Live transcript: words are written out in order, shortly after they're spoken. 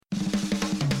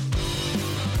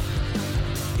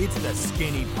It's the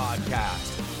Skinny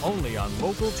Podcast, only on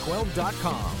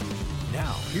Local12.com.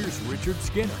 Now, here's Richard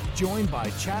Skinner, joined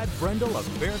by Chad Brendel of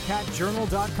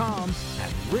BearcatJournal.com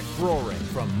and Rick Roaring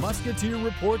from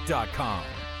MusketeerReport.com.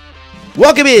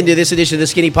 Welcome into this edition of the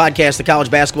Skinny Podcast, the college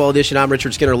basketball edition. I'm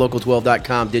Richard Skinner,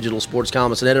 Local12.com, digital sports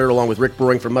columnist and editor, along with Rick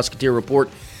Roaring from Musketeer Report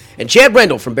and Chad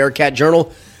Brendel from Bearcat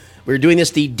Journal. We're doing this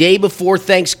the day before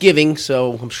Thanksgiving,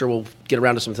 so I'm sure we'll get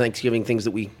around to some Thanksgiving things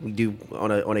that we do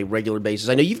on a regular basis.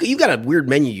 I know you've got a weird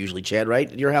menu usually, Chad,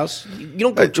 right, at your house? You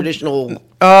don't go traditional...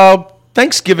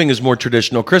 Thanksgiving is more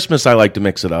traditional. Christmas, I like to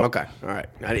mix it up. Okay, all right.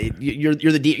 You're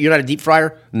not a deep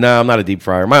fryer? No, I'm not a deep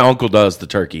fryer. My uncle does the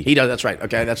turkey. He does. That's right.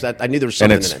 Okay, that's that. I knew there was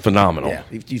something. And it's in it. phenomenal. Yeah,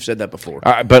 you've said that before.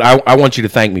 But I want you to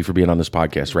thank me for being on this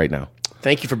podcast right now.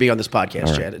 Thank you for being on this podcast,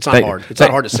 right. Chad. It's not hard. It's not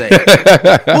hard to say.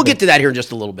 We'll get to that here in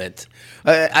just a little bit.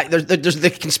 There's the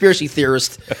conspiracy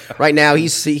theorist right now.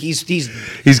 He's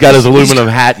got his aluminum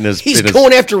hat in his. He's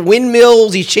going after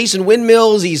windmills. He's chasing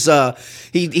windmills.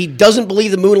 He doesn't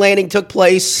believe the moon landing took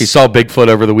place. He saw Bigfoot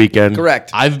over the weekend. Correct.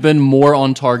 I've been more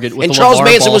on target with and the Charles LeVar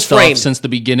Manson Ball was stuff framed since the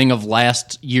beginning of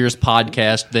last year's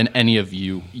podcast than any of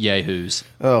you yahoos.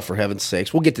 Oh, for heaven's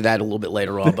sakes. We'll get to that a little bit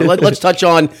later on. But let's touch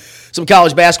on some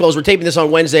college basketball. As we're taping this on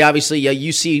Wednesday, obviously,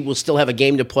 UC will still have a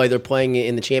game to play. They're playing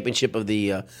in the championship of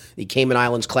the Cayman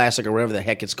Islands Classic or whatever the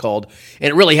heck it's called.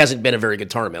 And it really hasn't been a very good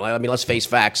tournament. I mean, let's face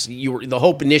facts. The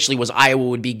hope initially was Iowa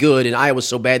would be good, and Iowa's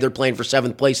so bad they're playing for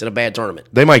 7th place in a bad tournament.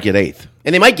 They might get 8th.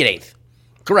 And they might get 8th.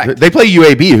 Correct. They play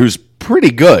UAB, who's pretty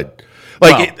good.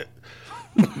 Pretty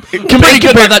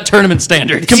good by that tournament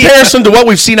standard. Comparison to what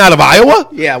we've seen out of Iowa?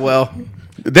 Yeah, well.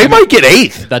 They might get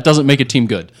 8th. That doesn't make a team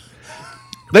good.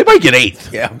 They might get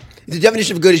 8th. Yeah. The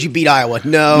definition of good is you beat Iowa.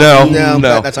 No.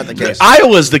 That's not the case.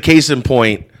 Iowa's the case in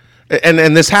point,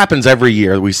 and this happens every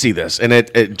year. We see this, and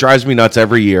it drives me nuts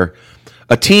every year.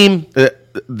 A team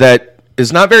that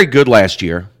is not very good last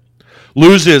year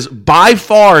loses by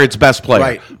far its best player.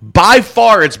 Right. By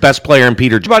far its best player in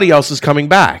Peter. Everybody else is coming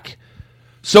back.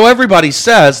 So everybody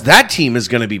says that team is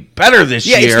going to be better this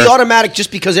year. Yeah, it's the automatic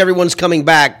just because everyone's coming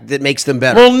back that makes them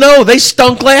better. Well, no, they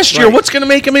stunk last year. What's going to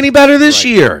make them any better this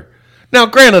year? Now,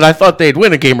 granted, I thought they'd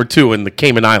win a game or two in the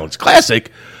Cayman Islands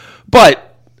Classic,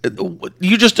 but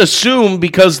you just assume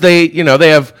because they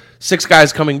have 6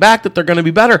 guys coming back that they're going to be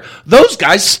better. Those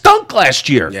guys stunk last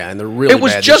year. Yeah, and they're really bad. It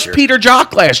was just Peter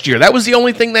Jock last year. That was the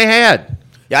only thing they had.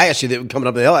 Yeah, I asked you, coming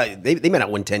up the hill, they might not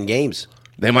win 10 games.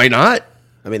 They might not.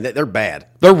 I mean, they're bad.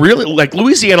 They're really, like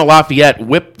Louisiana Lafayette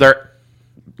whipped their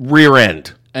rear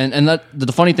end. And that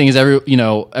the funny thing is,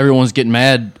 everyone's getting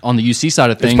mad on the UC side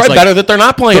of things. It's probably better that they're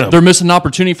not playing them. They're missing an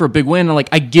opportunity for a big win. And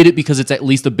I get it because it's at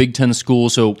least a Big Ten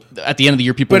school. So at the end of the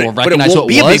year, people will recognize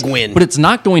what it was. A big win. But it's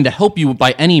not going to help you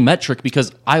by any metric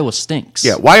because Iowa stinks.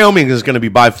 Yeah, Wyoming is going to be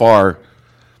by far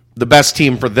the best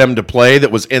team for them to play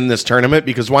that was in this tournament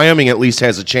because Wyoming at least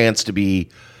has a chance to be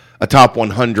a top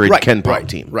 100 Ken Pop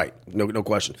team. Right, no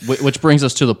question. Which brings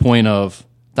us to the point of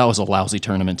that was a lousy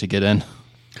tournament to get in.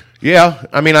 Yeah,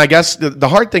 I mean, I guess the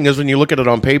hard thing is when you look at it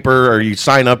on paper or you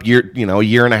sign up a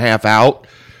year and a half out,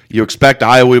 you expect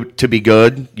Iowa to be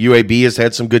good. UAB has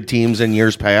had some good teams in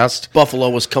years past.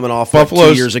 Buffalo was coming off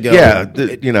 2 years ago. Yeah,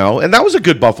 and that was a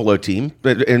good Buffalo team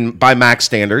by MAC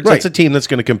standards. Right. That's a team that's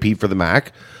going to compete for the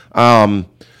MAC.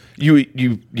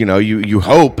 You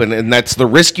hope, and that's the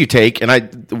risk you take.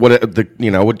 And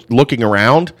looking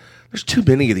around, there's too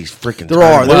many of these freaking. There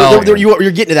are.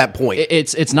 You're getting to that point.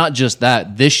 It's not just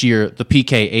that. This year, the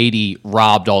PK80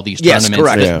 robbed all these yes,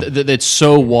 tournaments. Correct. It's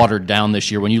so watered down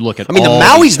this year when you look at. I mean, the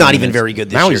Maui's not even very good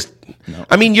this year. No.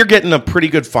 I mean, you're getting a pretty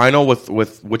good final with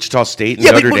Wichita State and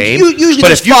Notre Dame. Usually,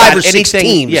 but if you 5 or 6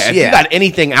 teams, if you got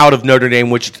anything out of Notre Dame,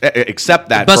 which except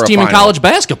that best team in college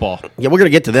basketball. Yeah, we're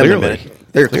going to get to them in a minute.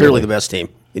 They're clearly the best team.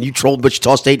 And you trolled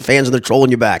Wichita State fans, and they're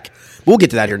trolling you back. We'll get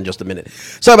to that here in just a minute.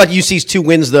 Sorry about UC's 2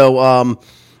 wins, though.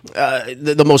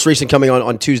 The most recent coming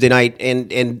on Tuesday night,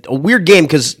 and a weird game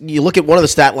because you look at one of the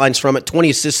stat lines from it: 20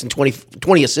 assists and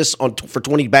 20 assists for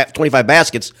 25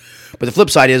 baskets. But the flip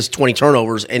side is 20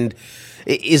 turnovers. And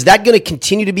is that going to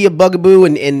continue to be a bugaboo?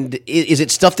 And is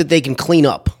it stuff that they can clean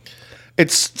up?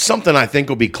 It's something I think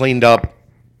will be cleaned up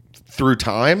through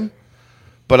time.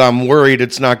 But I'm worried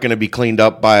it's not going to be cleaned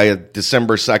up by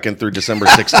December 2nd through December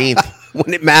 16th.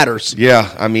 When it matters. Yeah,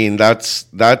 I mean, that's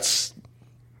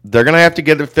they're going to have to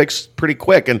get it fixed pretty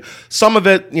quick. And some of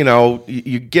it,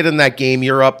 you get in that game,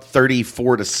 you're up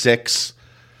 34-6,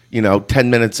 10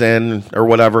 minutes in or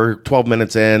whatever, 12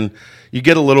 minutes in. You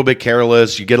get a little bit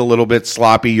careless. You get a little bit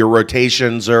sloppy. Your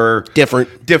rotations are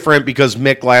different because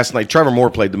Trevor Moore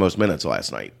played the most minutes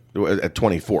last night at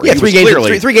 24. Yeah, three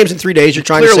games in 3 days. You're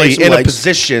trying to save some in legs. A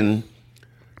position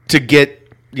to get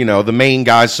the main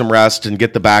guys some rest and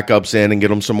get the backups in and get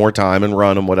them some more time and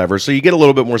run them, whatever. So you get a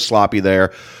little bit more sloppy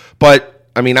there. But,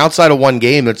 I mean, outside of one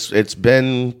game, it's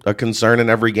been a concern in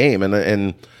every game.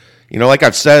 And like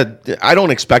I've said, I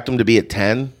don't expect them to be at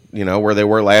 10, where they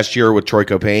were last year with Troy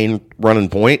Copain running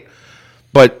point.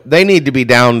 But they need to be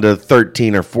down to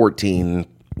 13 or 14,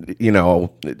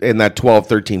 in that 12,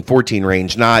 13, 14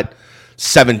 range, not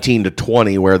 17 to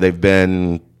 20 where they've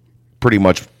been pretty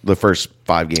much the first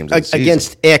 5 games of the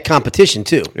against competition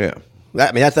too. Yeah.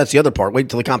 That's the other part. Wait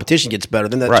until the competition gets better.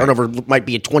 Then that Right. turnover might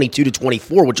be a 22 to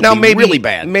 24, which would be really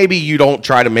bad. Maybe you don't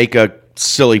try to make a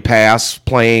silly pass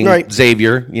playing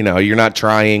Xavier. You're not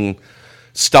trying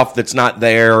stuff that's not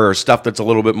there or stuff that's a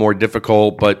little bit more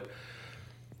difficult, but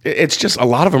it's just a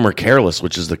lot of them are careless,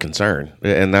 which is the concern.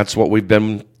 And that's what we've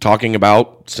been talking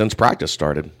about since practice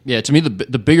started. Yeah, to me,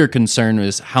 the bigger concern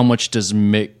is how much does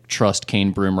Mick trust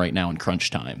Kane Broom right now in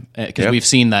crunch time? Because we've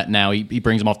seen that now. He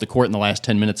brings him off the court in the last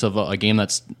 10 minutes of a game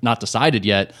that's not decided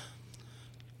yet.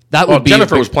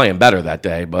 Jennifer was playing better that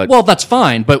day, but well, that's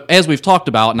fine. But as we've talked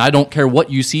about, and I don't care what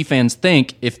UC fans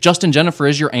think, if Justin Jennifer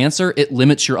is your answer, it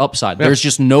limits your upside. Yeah. There's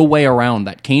just no way around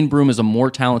that. Kane Broom is a more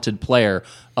talented player,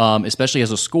 especially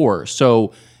as a scorer.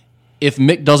 So if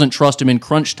Mick doesn't trust him in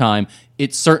crunch time,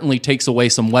 it certainly takes away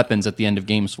some weapons at the end of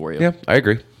games for you. Yeah, I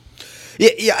agree.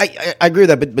 Yeah, I agree with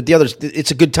that, but the others, it's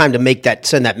a good time to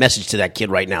send that message to that kid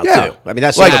right now, too. I mean,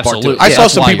 that's the other part, too. I saw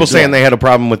some people saying they had a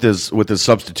problem with his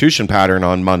substitution pattern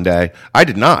on Monday. I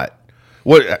did not.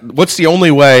 What's the only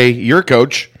way you're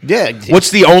coach? Yeah. What's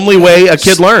the only way a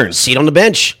kid learns? Seat on the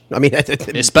bench. I mean,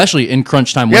 especially in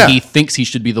crunch time when he thinks he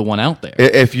should be the one out there.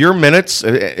 If your minutes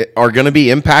are going to be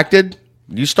impacted,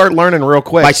 you start learning real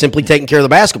quick. By simply taking care of the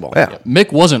basketball. Yeah.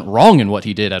 Mick wasn't wrong in what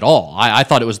he did at all. I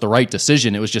thought it was the right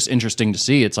decision. It was just interesting to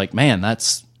see. It's like, man,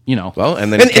 that's, Well,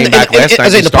 and then he came back last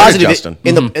night and started Justin.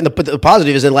 The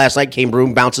positive is that last night Kane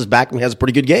Broom bounces back and has a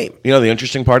pretty good game. The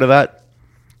interesting part of that,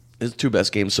 his 2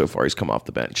 best games so far, he's come off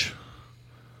the bench.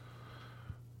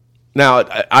 Now,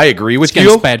 I agree with you.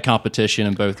 Against bad competition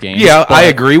in both games. Yeah, I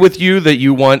agree with you that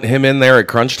you want him in there at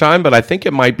crunch time, but I think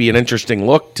it might be an interesting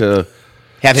look to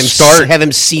have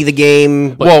him see the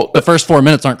game. But the first 4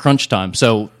 minutes aren't crunch time,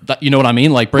 so you know what I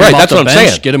mean. Like bring him off the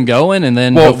bench, get him going, and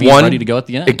then hope he's ready to go at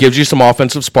the end. It gives you some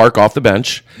offensive spark off the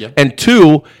bench, and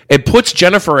 2, it puts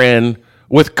Jennifer in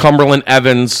with Cumberland,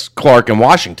 Evans, Clark, and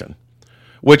Washington,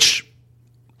 which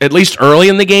at least early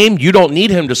in the game you don't need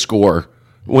him to score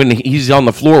when he's on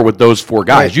the floor with those 4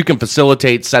 guys. Right. You can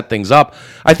facilitate, set things up.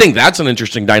 I think that's an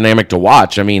interesting dynamic to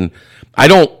watch. I mean, I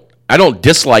don't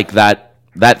dislike that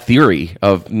theory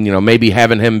of maybe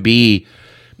having him be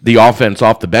the offense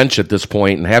off the bench at this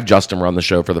point and have Justin run the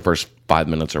show for the first 5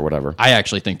 minutes or whatever. I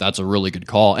actually think that's a really good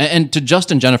call. And to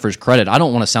Justin Jennifer's credit, I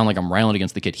don't want to sound like I'm railing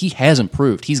against the kid. He has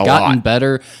improved. He's gotten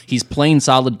better. He's playing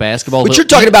solid basketball. But you're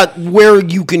talking about where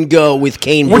you can go with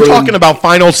Kane Broom. We're talking about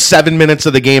final 7 minutes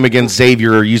of the game against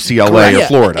Xavier or UCLA or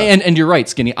Florida. And you're right,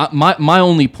 Skinny. My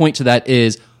only point to that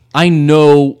is I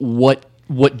know what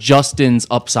Justin's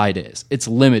upside is. It's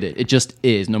limited. It just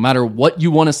is. No matter what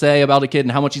you want to say about a kid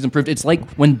and how much he's improved, it's like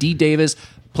when D. Davis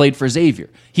played for Xavier.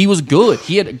 He was good.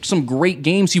 He had some great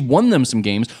games. He won them some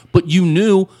games, but you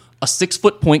knew a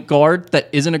 6-foot point guard that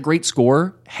isn't a great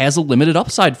scorer has a limited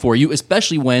upside for you,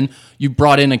 especially when you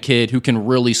brought in a kid who can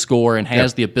really score and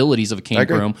has the abilities of a Kane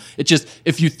Broom. It's just,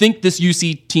 if you think this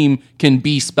UC team can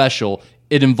be special,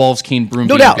 it involves Kane Broom.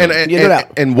 No doubt.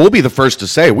 And we'll be the first to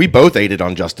say we both aided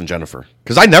on Justin Jennifer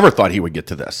because I never thought he would get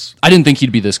to this. I didn't think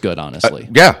he'd be this good, honestly.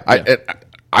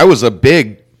 I was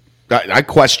I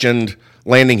questioned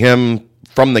landing him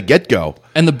from the get-go.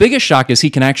 And the biggest shock is he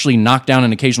can actually knock down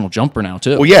an occasional jumper now,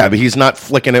 too. Well, yeah, but he's not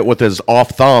flicking it with his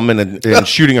off thumb and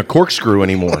shooting a corkscrew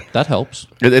anymore. That helps.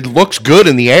 It looks good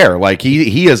in the air. Like,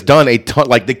 he has done a ton.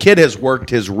 Like, the kid has worked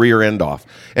his rear end off.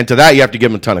 And to that, you have to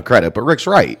give him a ton of credit. But Rick's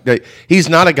right. He's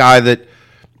not a guy that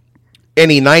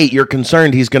any night you're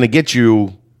concerned he's going to get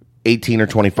you 18 or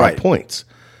 25 points.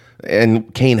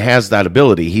 And Kane has that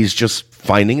ability. He's just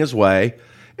finding his way.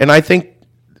 And I think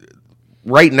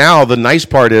right now, the nice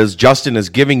part is Justin is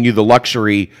giving you the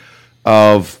luxury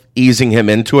of easing him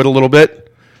into it a little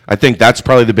bit. I think that's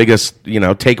probably the biggest,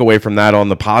 takeaway from that on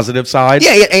the positive side.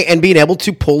 Yeah, and being able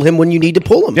to pull him when you need to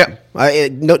pull him. Yeah. I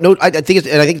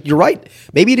think you're right.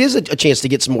 Maybe it is a chance to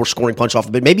get some more scoring punch off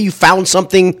of it. Maybe you found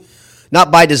something not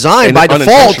by design, by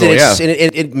default,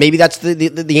 and maybe that's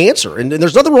the answer. And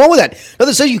there's nothing wrong with that.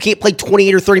 Nothing says you can't play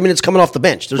 28 or 30 minutes coming off the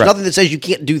bench. There's nothing that says you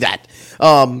can't do that.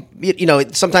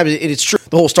 Sometimes it's true.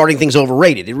 The whole starting thing's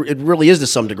overrated. It really is to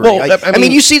some degree. Well, I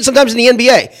mean, you see it sometimes in the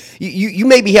NBA. You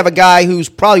maybe have a guy who's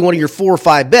probably one of your 4 or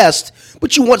 5 best,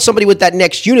 but you want somebody with that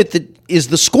next unit that is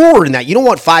the scorer in that. You don't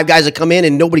want 5 guys that come in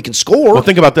and nobody can score. Well,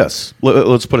 think about this.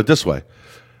 Let's put it this way.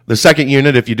 The second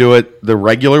unit, if you do it the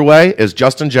regular way, is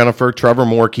Justin Jennifer, Trevor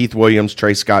Moore, Keith Williams,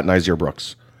 Trey Scott, and Isaiah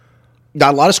Brooks.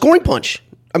 Not a lot of scoring punch.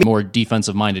 I mean, more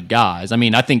defensive-minded guys. I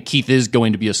mean, I think Keith is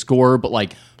going to be a scorer, but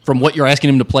like from what you're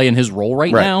asking him to play in his role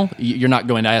right now, you're not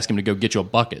going to ask him to go get you a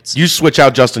buckets. You switch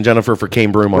out Justin Jennifer for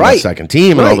Kane Broom on that second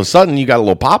team, and all of a sudden you got a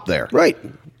little pop there. Right.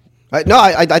 I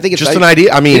think it's just an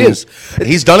idea. I mean, it is.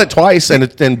 He's done it twice,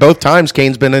 and both times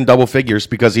Kane's been in double figures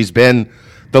because he's been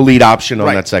the lead option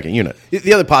on that second unit.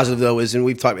 The other positive, though, is, and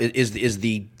we've talked, is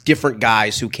the different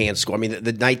guys who can score. I mean,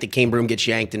 the night that Kane Broom gets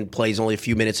yanked and plays only a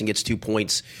few minutes and gets 2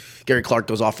 points, Gary Clark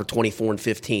goes off for 24 and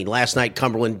 15. Last night,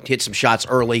 Cumberland hit some shots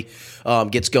early,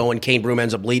 gets going. Kane Broom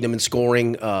ends up leading them in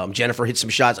scoring. Jennifer hits some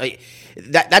shots.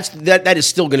 That is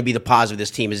still going to be the positive of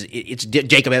this team. It's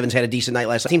Jacob Evans had a decent night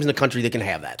last night. Teams in the country that can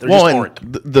have that. There just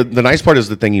aren't. The nice part is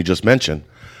the thing you just mentioned.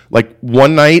 Like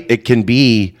one night, it can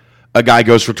be a guy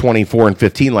goes for 24 and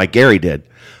 15 like Gary did.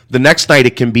 The next night,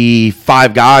 it can be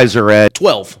 5 guys are at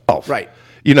 12. Oh, right.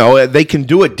 They can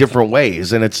do it different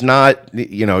ways, and it's not,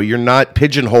 you're not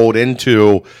pigeonholed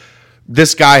into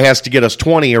this guy has to get us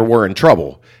 20 or we're in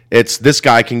trouble. It's this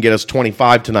guy can get us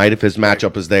 25 tonight if his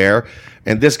matchup is there,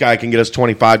 and this guy can get us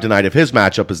 25 tonight if his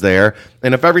matchup is there.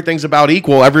 And if everything's about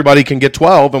equal, everybody can get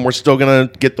 12, and we're still going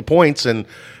to get the points, and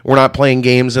we're not playing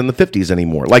games in the 50s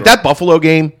anymore. Like that Buffalo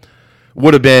game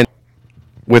would have been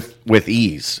with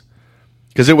ease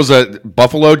because it was a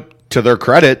Buffalo, to their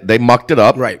credit, they mucked it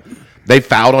up. Right. They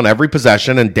fouled on every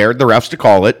possession and dared the refs to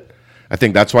call it. I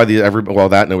think that's why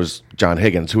that and it was John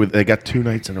Higgins, who they got 2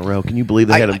 nights in a row. Can you believe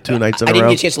they had him 2 nights in a row? I didn't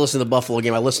get a chance to listen to the Buffalo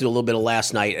game. I listened to a little bit of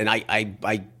last night,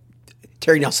 and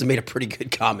Terry Nelson made a pretty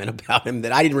good comment about him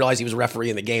that I didn't realize he was a referee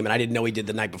in the game, and I didn't know he did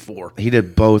the night before. He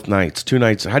did both nights, 2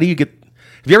 nights. How do you get?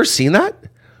 Have you ever seen that?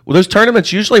 Well, those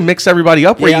tournaments usually mix everybody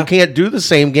up where you can't do the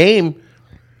same game.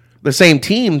 The same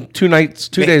team 2 nights,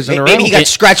 2 days in a row. Maybe he got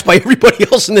scratched by everybody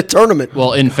else in the tournament.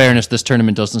 Well, in fairness, this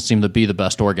tournament doesn't seem to be the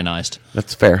best organized.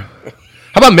 That's fair.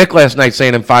 How about Mick last night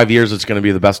saying in 5 years it's going to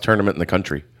be the best tournament in the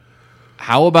country?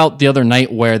 How about the other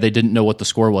night where they didn't know what the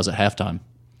score was at halftime?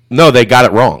 No, they got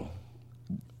it wrong.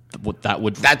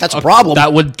 That's a problem.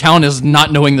 That would count as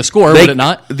not knowing the score, would it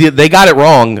not? They got it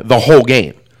wrong the whole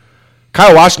game.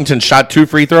 Kyle Washington shot 2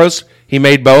 free throws. He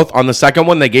made both. On the second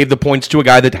one, they gave the points to a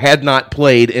guy that had not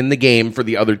played in the game for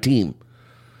the other team.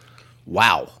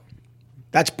 Wow.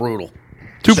 That's brutal.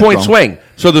 2-point swing.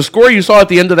 So the score you saw at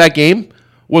the end of that game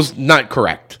was not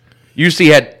correct.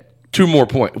 UC had 2 more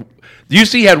points.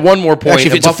 UC had 1 more point,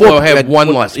 Actually, and Buffalo had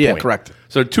 1 less point. Yeah, correct.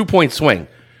 So 2-point swing.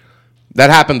 That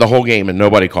happened the whole game, and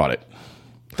nobody caught it.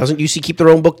 Doesn't UC keep their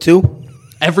own book, too?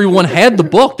 Everyone had the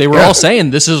book. They were all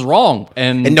saying, this is wrong.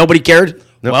 And nobody cared?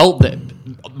 Nope. Well,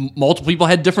 multiple people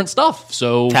had different stuff,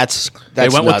 so that's they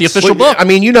went nuts. with the official book. I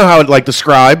mean, you know how the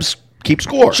scribes keep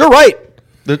score. Sure, right.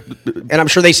 And I'm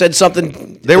sure they said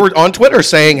something. They were on Twitter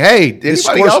saying, "Hey,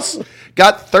 anybody else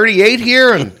got 38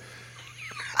 here?" And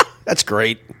that's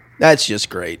great. That's just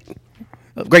great.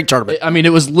 A great tournament. I mean,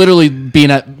 it was literally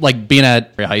being at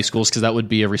high schools, because that would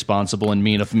be irresponsible and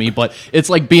mean of me. But it's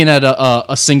like being at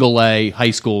a single A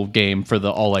high school game for the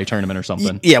all A tournament or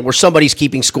something. Yeah, where somebody's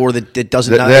keeping score that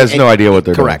doesn't. That has no idea what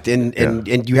they're correct. doing.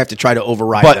 And you have to try to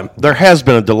override but them. There has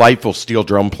been a delightful steel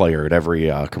drum player at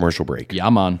every commercial break. Yeah,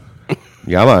 man.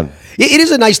 Yeah, man. It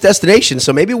is a nice destination,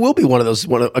 so maybe it will be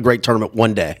a great tournament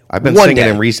one day. I've been singing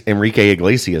Enrique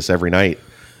Iglesias every night.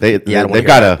 They've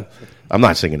got a. I'm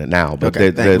not singing it now, but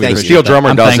the steel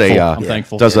drummer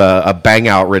does a bang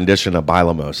out rendition of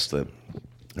Bailamos.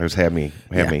 There's Have Me.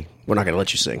 We're not going to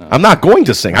let you sing. I'm not going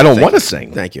to sing. I don't want to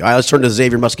sing. Thank you. All right, let's turn to the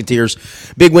Xavier Musketeers.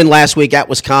 Big win last week at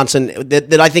Wisconsin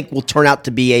that I think will turn out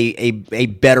to be a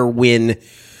better win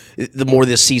the more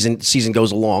this season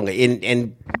goes along.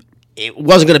 And it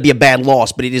wasn't going to be a bad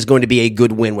loss, but it is going to be a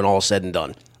good win when all is said and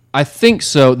done. I think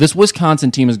so. This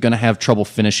Wisconsin team is going to have trouble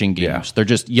finishing games. Yeah. They're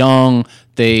just young.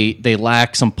 They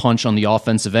lack some punch on the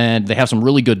offensive end. They have some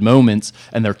really good moments,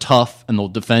 and they're tough, and they'll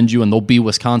defend you, and they'll be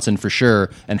Wisconsin for sure.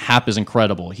 And Happ is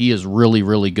incredible. He is really,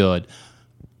 really good.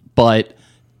 But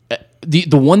the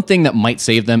one thing that might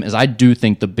save them is I do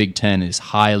think the Big Ten is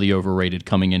highly overrated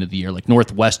coming into the year. Like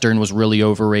Northwestern was really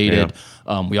overrated.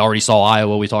 Yeah. We already saw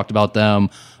Iowa. We talked about them.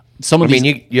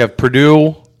 You have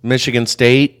Purdue, Michigan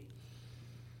State.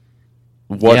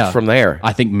 From there?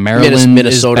 I think Maryland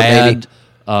Minnesota, is bad. maybe.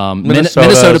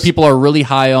 Minnesota people are really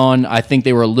high on. I think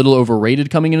they were a little overrated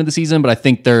coming into the season, but I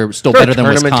think they're still better than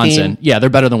Wisconsin. Yeah, they're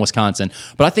better than Wisconsin.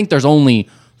 But I think there's only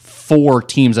 4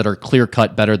 teams that are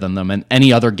clear-cut better than them, and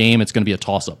any other game, it's going to be a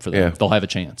toss-up for them. Yeah. They'll have a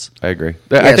chance. I agree.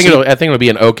 I think it'll be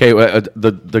an okay.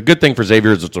 The good thing for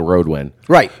Xavier is it's a road win,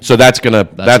 right? So that's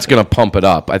gonna pump it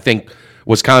up. I think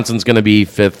Wisconsin's going to be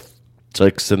 5th,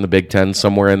 6th in the Big Ten,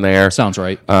 somewhere in there. Sounds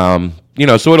right. So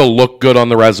it'll look good on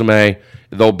the resume.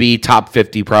 They'll be top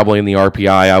 50 probably in the RPI,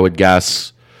 I would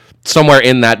guess. Somewhere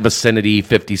in that vicinity,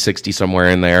 50, 60, somewhere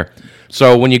in there.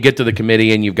 So when you get to the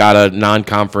committee and you've got a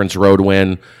non-conference road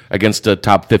win against a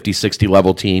top 50, 60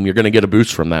 level team, you're going to get a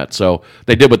boost from that. So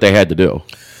they did what they had to do. All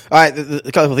right,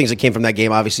 the couple of things that came from that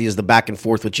game, obviously, is the back and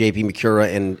forth with J.P.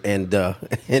 McCura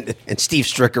and Steve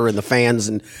Stricker and the fans.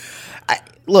 And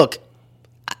look,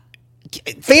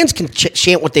 fans can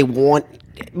chant what they want.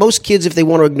 Most kids, if they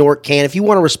want to ignore it, can. If you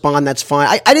want to respond, that's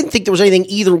fine. I didn't think there was anything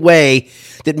either way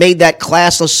that made that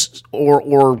classless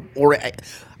or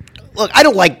look. I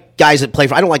don't like guys that play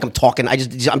for. I don't like them talking.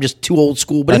 I'm just too old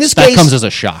school. But in this case, that comes as a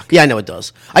shock. Yeah, I know it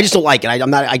does. I just don't like it.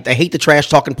 I hate the trash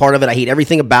talking part of it. I hate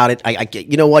everything about it.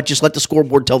 You know what? Just let the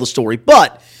scoreboard tell the story.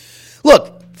 But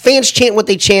look. Fans chant what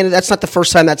they chanted. That's not the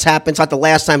first time that's happened. It's not the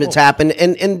last time it's happened.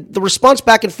 And the response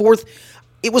back and forth,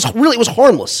 it was harmless. It was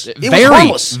harmless.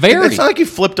 Very. It's not like you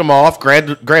flipped him off,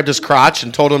 grabbed his crotch,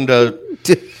 and told him to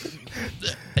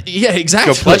yeah,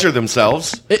 exactly. go pleasure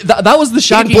themselves. That was the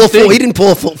shocking thing. He didn't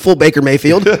pull a full Baker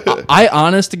Mayfield. I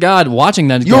honest to God, watching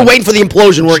that. You were waiting for the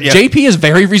implosion, weren't you? JP is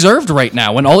very reserved right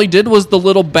now, and all he did was the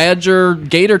little Badger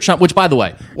Gator chomp, which, by the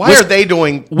way... Why are they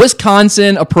doing...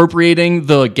 Wisconsin appropriating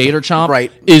the Gator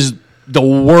chomp is the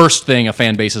worst thing a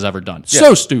fan base has ever done. Yeah.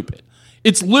 So stupid.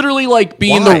 It's literally like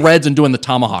being the Reds and doing the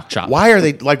tomahawk chop. Why are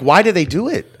they... why did they do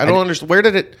it? I don't understand. Where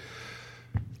did it...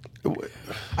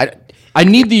 I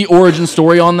need the origin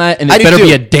story on that, and it better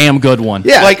be a damn good one.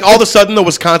 Yeah, like all of a sudden the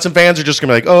Wisconsin fans are just going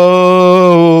to be like,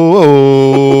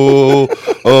 oh.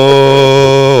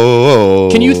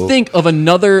 Can you think of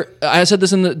another, I said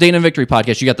this in the Dana Victory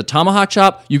podcast, you got the tomahawk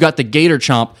chop, you got the gator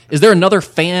chomp. Is there another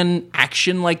fan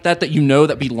action like that you know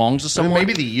that belongs to someone?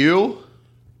 Maybe the U?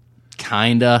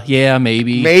 Kinda, yeah,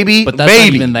 maybe. But that's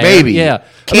not even there. Maybe. Yeah.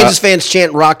 Kansas fans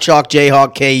chant Rock Chalk,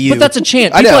 Jayhawk, KU. But that's a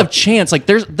chant. People have chants. Like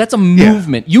that's a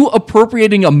movement. You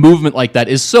appropriating a movement like that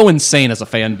is so insane as a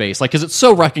fan base. Like, because it's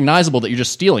so recognizable that you're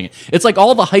just stealing it. It's like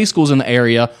all the high schools in the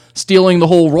area stealing the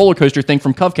whole roller coaster thing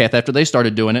from Covcath after they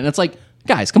started doing it. And it's like,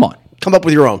 guys, come on. Come up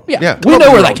with your own. Yeah. We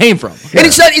know where that came from. And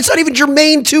it's not even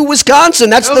germane to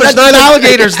Wisconsin. There's not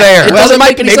alligators there.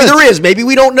 Maybe there is. Maybe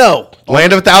we don't know.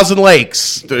 Land of a Thousand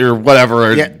Lakes or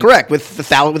whatever. Yeah, correct.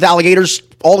 With alligators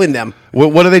all in them.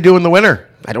 What do they do in the winter?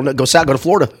 I don't know. Go south. Go to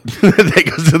Florida. They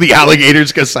go to the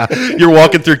alligators. Go south. You're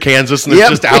walking through Kansas and there's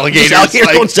just alligators.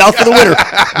 Going south for the winter.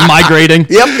 Migrating.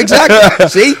 Yep, exactly.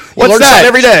 See? What's that?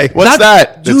 Every day. What's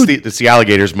that? It's the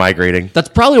alligators migrating. That's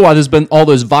probably why there's been all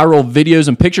those viral videos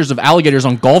and pictures of alligators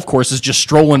on golf courses just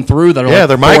strolling through that are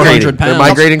they're migrating. They're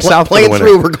migrating south for the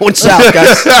winter. We're going south,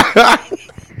 guys.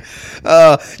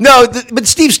 But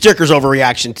Steve Sticker's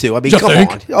overreaction too. I mean, come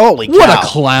on, holy cow! What a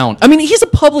clown! I mean, he's a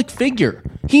public figure.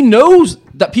 He knows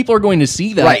that people are going to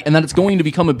see that, and that it's going to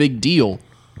become a big deal.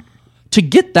 To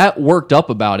get that worked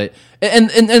up about it,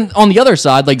 and on the other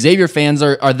side, like Xavier fans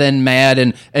are then mad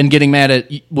and getting mad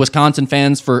at Wisconsin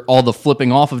fans for all the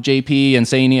flipping off of JP and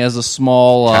saying he has a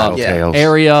small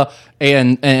area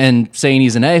and saying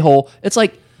he's an a-hole. It's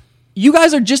like, you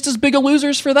guys are just as big of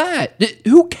losers for that.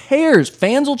 Who cares?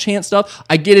 Fans will chant stuff.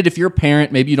 I get it. If you're a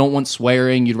parent, maybe you don't want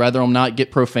swearing. You'd rather them not get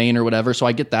profane or whatever. So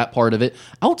I get that part of it.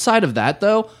 Outside of that,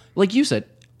 though, like you said,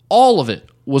 all of it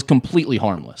was completely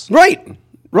harmless. Right.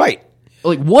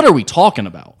 Like, what are we talking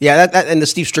about? Yeah, that and the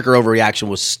Steve Stricker overreaction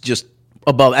was just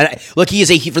above. And look,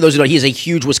 for those who know, he is a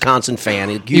huge Wisconsin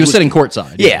fan. He was sitting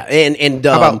courtside. Yeah, and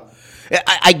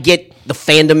I get the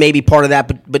fandom maybe part of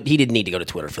that, but he didn't need to go to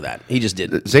Twitter for that. He just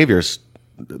didn't. Xavier's,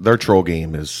 their troll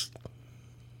game is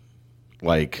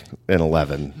like an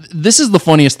 11. This is the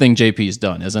funniest thing JP's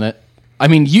done, isn't it? I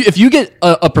mean, if you get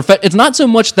it's not so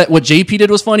much that what JP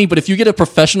did was funny, but if you get a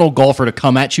professional golfer to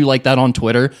come at you like that on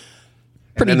Twitter,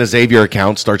 and then the Xavier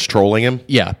account starts trolling him.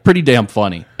 Yeah, pretty damn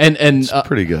funny. And it's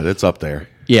pretty good. It's up there.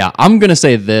 Yeah, I'm going to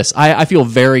say this. I feel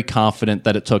very confident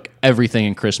that it took everything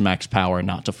in Chris Mack's power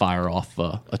not to fire off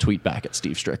a tweet back at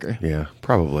Steve Stricker. Yeah,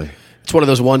 probably. It's one of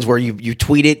those ones where you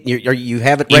tweet it, you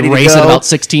have it ready to go. Erase it about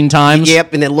 16 times.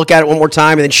 Yep, and then look at it one more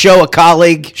time, and then show a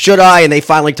colleague, should I? And they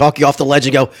finally talk you off the ledge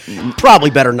and go, probably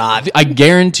better not. I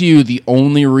guarantee you the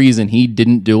only reason he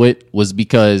didn't do it was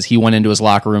because he went into his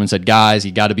locker room and said, guys,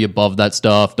 you got to be above that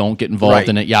stuff. Don't get involved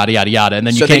in it, yada, yada, yada. And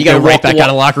then you can't go right back out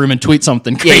of the locker room and tweet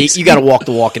something crazy. Yeah, you got to walk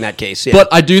the walk in that case. Yeah. But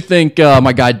I do think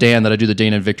my guy Dan that I do the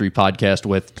Dane and Victory podcast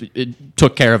with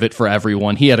took care of it for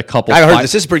everyone. He had a couple I heard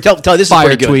this. This is pretty, this is fire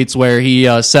pretty good. tweets where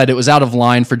he said it was out of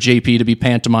line for JP to be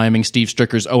pantomiming Steve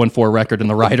Stricker's 0-4 record in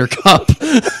the Ryder Cup.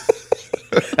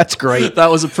 That's great. That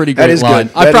was a pretty great line.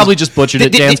 Good. I probably just butchered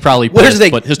it. Dan's probably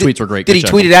pissed, but his tweets were great. Did he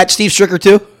tweet it at Steve Stricker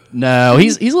too? No,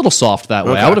 he's a little soft that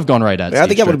way. I would have gone right at. I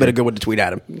think that would have been a good one to tweet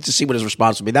at him to see what his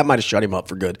response would be. That might have shut him up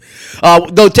for good.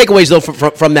 Though takeaways though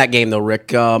from that game though, Rick,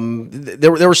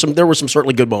 there were some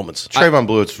certainly good moments. Trayvon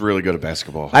Bluett's really good at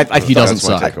basketball. He doesn't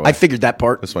suck. I figured that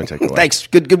part. That's my takeaway. Thanks.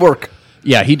 Good work.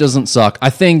 Yeah, he doesn't suck.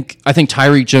 I think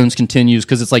Tyreek Jones continues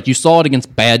because it's like you saw it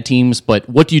against bad teams, but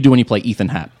what do you do when you play Ethan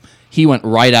Happ? He went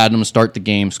right at him to start the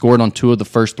game, scored on 2 of the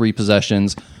first 3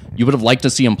 possessions. You would have liked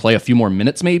to see him play a few more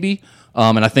minutes maybe,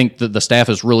 and I think the staff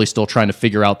is really still trying to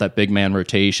figure out that big man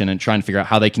rotation and trying to figure out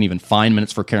how they can even find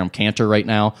minutes for Karam Cantor right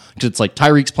now because it's like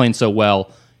Tyreek's playing so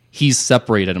well, he's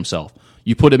separated himself.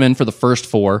 You put him in for the first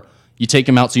 4, you take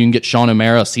him out so you can get Sean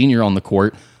O'Mara, senior, on the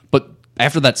court, but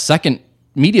after that second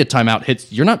media timeout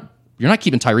hits, you're not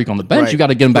keeping Tyreek on the bench. Right. You got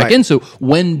to get him back in. So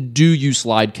when do you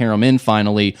slide Karam in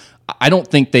finally? I don't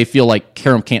think they feel like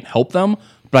Karam can't help them,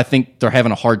 but I think they're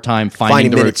having a hard time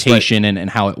finding the minutes, rotation and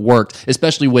how it worked,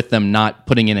 especially with them not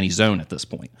putting in any zone at this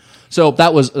point. So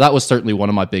that was certainly one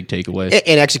of my big takeaways.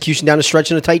 And execution down the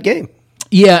stretch in a tight game.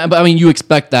 Yeah, but I mean, you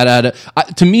expect that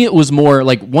to me, it was more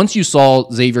like once you saw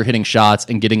Xavier hitting shots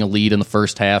and getting a lead in the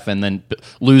first half and then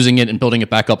losing it and building it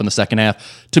back up in the second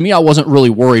half, to me, I wasn't really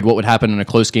worried what would happen in a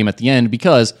close game at the end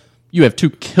because you have two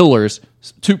killer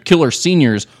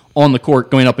seniors on the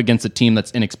court going up against a team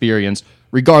that's inexperienced,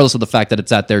 regardless of the fact that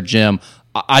it's at their gym.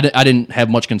 I didn't have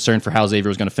much concern for how Xavier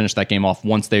was going to finish that game off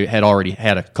once they had already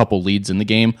had a couple leads in the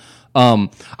game. I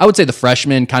would say the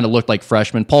freshmen kind of looked like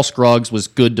freshmen. Paul Scruggs was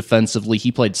good defensively.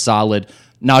 He played solid.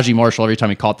 Najee Marshall, every time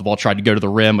he caught the ball, tried to go to the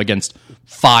rim against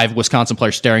 5 Wisconsin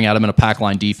players staring at him in a pack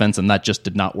line defense, and that just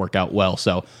did not work out well.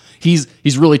 So he's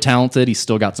really talented. He's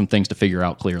still got some things to figure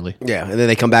out clearly. Yeah, and then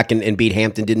they come back and beat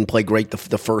Hampton. Didn't play great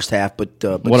the first half, but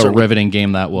what a riveting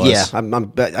game that was. Yeah,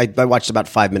 I watched about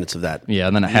 5 minutes of that. Yeah,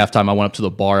 and then at halftime, I went up to the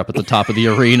bar up at the top of the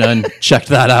arena and checked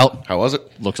that out. How was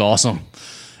it? Looks awesome.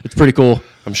 It's pretty cool.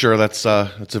 I'm sure that's a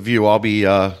view I'll be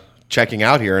checking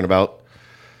out here in about.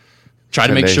 Try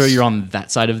to make 10 sure days. you're on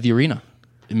that side of the arena.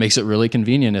 It makes it really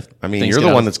convenient. You're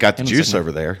the one that's got the juice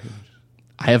over there.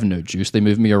 I have no juice. They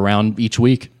move me around each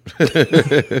week.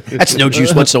 That's no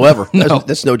juice whatsoever. No.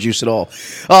 That's no juice at all.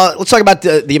 Let's talk about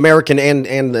the American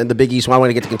and the Big East. Well, I want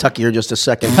to get to Kentucky here in just a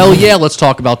second. Hell yeah, let's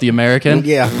talk about the American.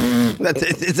 Yeah.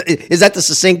 Is that the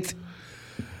succinct?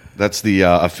 That's the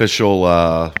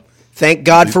official. Thank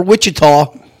God for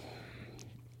Wichita.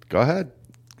 Go ahead.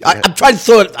 I'm trying to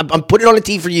throw it. I'm putting it on the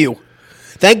tee for you.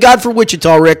 Thank God for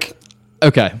Wichita, Rick.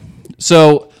 Okay.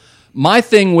 So my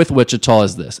thing with Wichita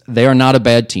is this. They are not a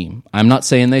bad team. I'm not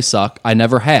saying they suck. I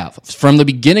never have. From the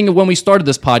beginning of when we started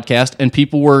this podcast and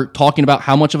people were talking about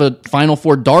how much of a Final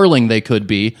Four darling they could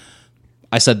be,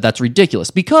 I said that's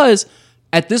ridiculous. Because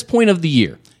at this point of the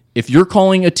year, if you're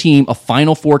calling a team a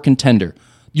Final Four contender,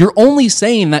 you're only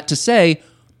saying that to say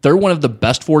they're one of the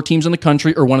best 4 teams in the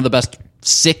country or one of the best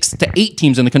 6 to 8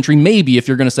 teams in the country, maybe, if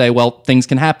you're going to say, well, things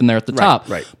can happen there at the top.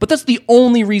 Right. But that's the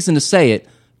only reason to say it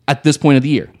at this point of the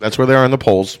year. That's where they are in the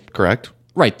polls, correct?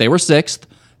 Right. They were 6th.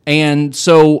 And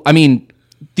so, I mean,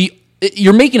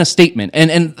 you're making a statement.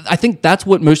 And I think that's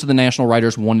what most of the national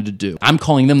writers wanted to do. I'm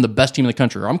calling them the best team in the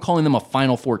country, or I'm calling them a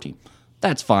Final Four team.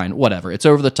 That's fine. Whatever. It's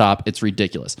over the top. It's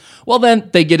ridiculous. Well,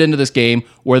 then they get into this game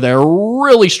where they're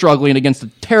really struggling against a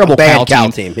terrible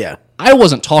Cal team. Yeah. I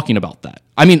wasn't talking about that.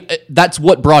 I mean, that's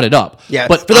what brought it up. Yeah,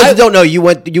 but for those who don't know, you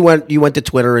went to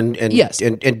Twitter and Yes.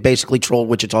 and basically trolled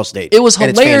Wichita State. It was and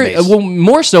its fan hilarious. base. Well,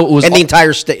 more so, it was And the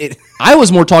entire state. I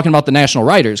was more talking about the national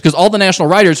writers because all the national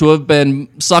writers who have been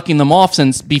sucking them off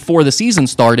since before the season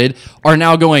started are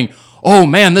now going, oh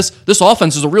man, this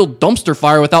offense is a real dumpster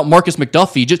fire without Marcus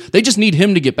McDuffie. They just need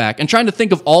him to get back. And trying to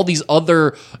think of all these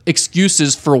other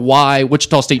excuses for why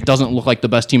Wichita State doesn't look like the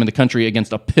best team in the country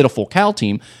against a pitiful Cal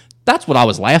team. That's what I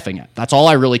was laughing at. That's all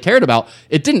I really cared about.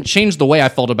 It didn't change the way I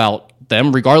felt about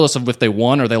them, regardless of if they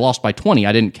won or they lost by 20.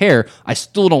 I didn't care. I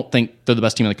still don't think they're the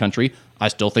best team in the country. I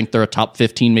still think they're a top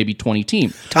 15, maybe 20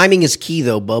 team. Timing is key,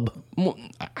 though, bub.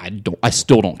 I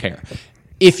still don't care.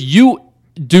 If you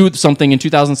do something in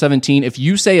 2017. If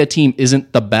you say a team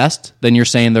isn't the best, then you're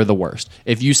saying they're the worst.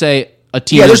 If you say a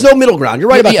team, there's no middle ground. You're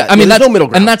right about that. I mean, there's no middle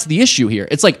ground, and that's the issue here.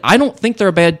 It's like, I don't think they're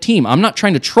a bad team. I'm not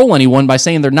trying to troll anyone by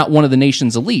saying they're not one of the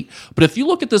nation's elite. But if you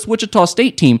look at this Wichita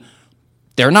State team,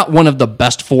 they're not one of the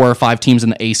best 4 or 5 teams in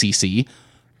the ACC.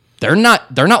 They're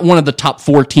not one of the top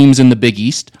 4 teams in the Big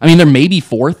East. I mean, they're maybe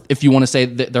 4th if you want to say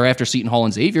that they're after Seton Hall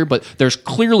and Xavier, but there's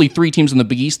clearly 3 teams in the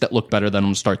Big East that look better than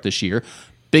them to start this year.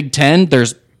 Big Ten,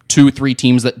 there's 2-3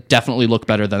 teams that definitely look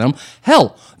better than them.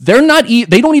 Hell, they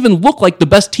don't even look like the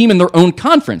best team in their own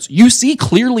conference. UC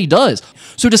clearly does.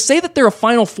 So to say that they're a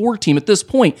Final Four team at this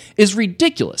point is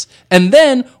ridiculous. And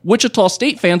then Wichita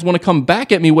State fans want to come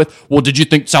back at me with, well, did you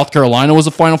think South Carolina was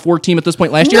a Final Four team at this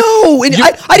point last year? No, and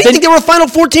I didn't think they were a Final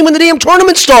Four team when the damn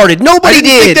tournament started. Nobody I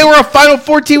didn't think they were a Final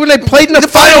Four team when they played in the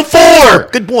Final Four.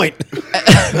 Good point.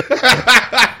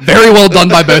 Very well done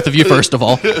by both of you, first of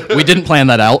all. We didn't plan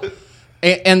that out.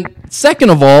 And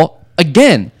second of all,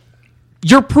 again,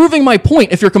 you're proving my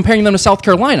point if you're comparing them to South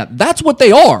Carolina. That's what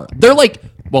they are. They're like,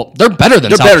 well, they're better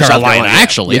than South Carolina,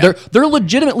 actually. Yeah. They're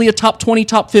legitimately a top 20,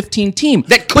 top 15 team.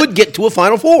 That could get to a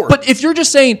Final Four. But if you're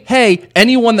just saying, hey,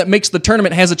 anyone that makes the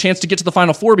tournament has a chance to get to the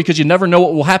Final Four because you never know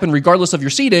what will happen regardless of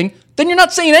your seeding, then you're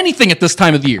not saying anything at this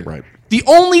time of the year. Right. The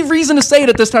only reason to say it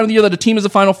at this time of the year that a team is a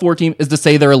Final Four team is to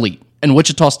say they're elite. And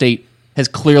Wichita State has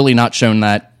clearly not shown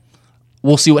that.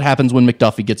 We'll see what happens when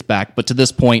McDuffie gets back. But to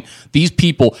this point, these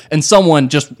people, and someone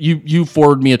just, you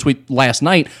forwarded me a tweet last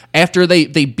night, after they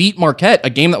beat Marquette, a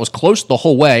game that was close the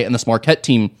whole way, and this Marquette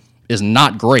team is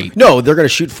not great. No, they're going to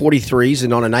shoot 43s,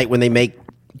 and on a night when they make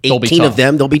 18 of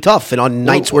them, they'll be tough. And on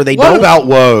nights where they what don't. What about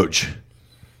Woj?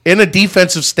 In a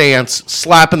defensive stance,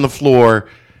 slapping the floor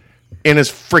in his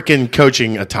freaking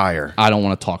coaching attire. I don't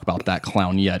want to talk about that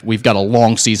clown yet. We've got a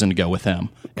long season to go with him,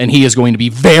 and he is going to be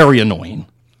very annoying.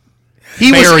 He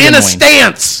was in a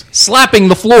stance, slapping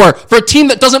the floor for a team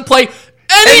that doesn't play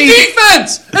any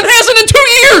defense and hasn't in 2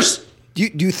 years.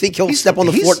 Do you think he'll step on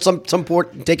the floor at some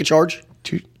point and take a charge?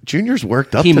 Junior's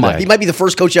worked up He today. might. He might be the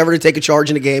first coach ever to take a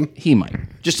charge in a game. He might.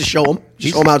 Just to show him.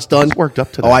 Show him how it's done. He's worked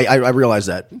up today. Oh, I realize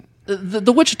that.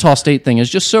 The Wichita State thing is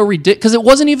just so ridiculous because it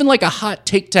wasn't even like a hot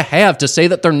take to have to say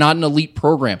that they're not an elite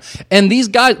program. And these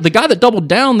guys, the guy that doubled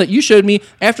down that you showed me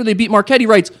after they beat Marquette, he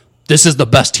writes, this is the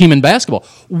best team in basketball.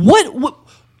 What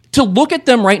to look at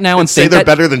them right now and say they're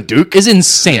better than Duke is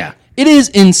insane. Yeah. It is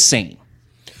insane.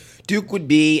 Duke would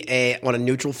be on a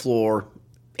neutral floor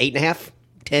 8.5,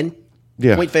 10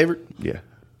 point favorite. Yeah,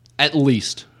 at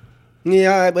least.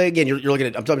 Yeah, but again, you're looking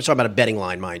at. I'm talking about a betting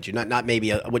line, mind you, not maybe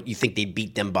what you think they'd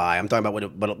beat them by. I'm talking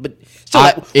about but still,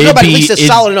 we're talking about at least a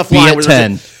solid enough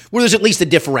line where there's at least a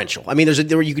differential. I mean, there's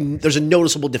a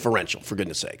noticeable differential, for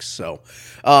goodness sakes. So,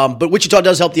 but Wichita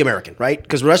does help the American, right?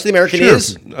 Because the rest of the American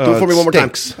is. Do it for me one more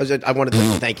time. I wanted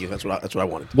to thank you. That's what I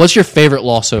wanted. What's your favorite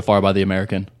loss so far by the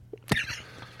American?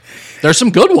 There's some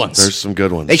good ones.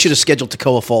 They should have scheduled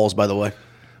Toccoa Falls, by the way.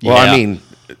 Well, yeah. I mean,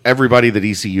 everybody that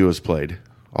ECU has played.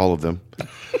 All of them.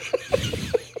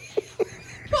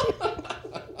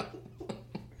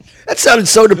 That sounded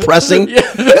so depressing. Yeah,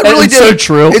 that really did. So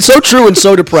true. It's so true and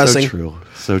so depressing.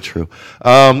 So true.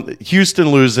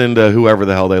 Houston losing to whoever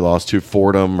the hell they lost to,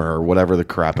 Fordham or whatever the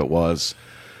crap it was.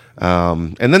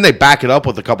 And then they back it up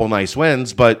with a couple nice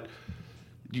wins, but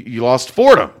you lost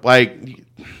Fordham.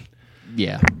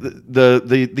 Yeah. The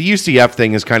UCF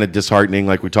thing is kind of disheartening,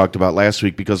 like we talked about last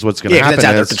week, because what's going to happen that's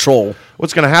out of their control.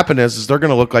 What's going to happen is they're going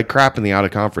to look like crap in the out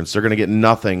of conference. They're going to get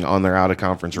nothing on their out of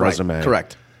conference resume.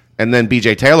 Correct. And then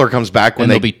BJ Taylor comes back when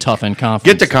they'll be tough in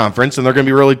conference. Get to conference, and they're going to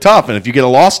be really tough. And if you get a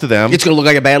loss to them, it's going to look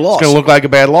like a bad loss. It's going to look like a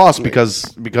bad loss because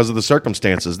of the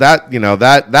circumstances.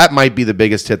 That might be the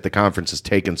biggest hit the conference has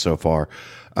taken so far.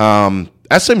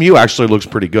 SMU actually looks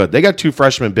pretty good. They got 2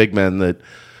 freshman big men that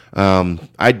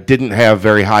I didn't have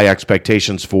very high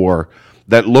expectations for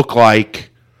that look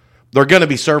like they're going to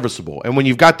be serviceable. And when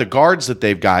you've got the guards that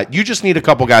they've got, you just need a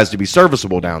couple guys to be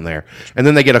serviceable down there. And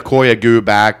then they get Okoye Gu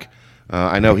back.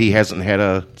 I know he hasn't had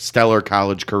a stellar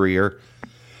college career,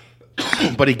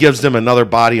 but he gives them another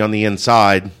body on the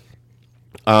inside.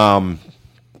 I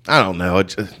don't know.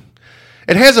 It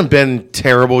hasn't been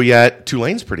terrible yet.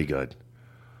 Tulane's pretty good.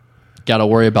 Got to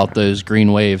worry about those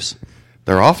green waves.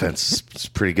 Their offense is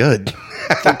pretty good.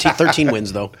 13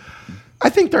 wins, though. I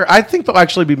think they'll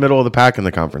actually be middle of the pack in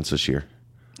the conference this year.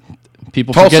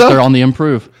 People forget they're on the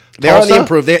improve. They're on the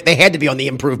improve. They had to be on the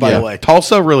improve, by the way.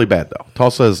 Tulsa, really bad, though.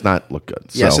 Tulsa does not look good.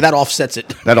 So that offsets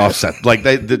it. That offset.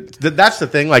 That's the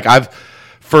thing. Like,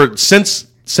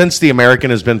 since the American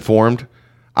has been formed,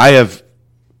 I have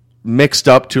mixed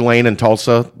up Tulane and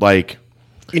Tulsa, like,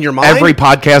 In your mind? Every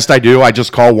podcast I do, I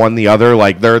just call one the other.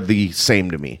 Like, they're the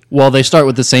same to me. Well, they start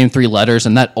with the same 3 letters,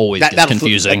 and that always gets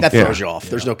confusing. That throws you off.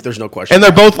 There's no question. And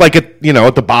they're both like at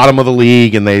the bottom of the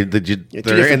league, and they're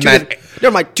in that.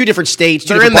 Never mind, 2 different states,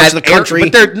 2 different parts of the country.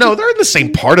 But they're in the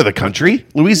same part of the country.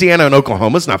 Louisiana and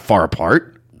Oklahoma's not far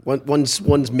apart.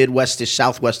 One's Midwest-ish,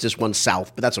 Southwest-ish, one's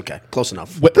South, but that's okay. Close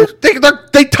enough.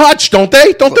 They touch, don't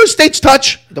they? Don't those states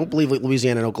touch? I don't believe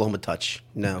Louisiana and Oklahoma touch.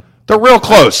 No. They're real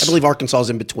close. I believe Arkansas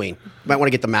is in between. You might want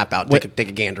to get the map out. Take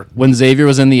a gander. When Xavier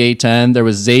was in the A10, there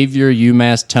was Xavier,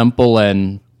 UMass, Temple,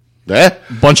 and a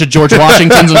bunch of George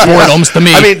Washingtons and Fordhams to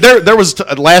me. I mean, there was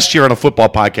last year on a football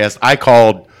podcast, I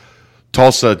called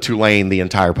Tulsa Tulane the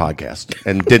entire podcast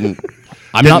and didn't.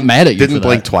 I'm not mad at you. Didn't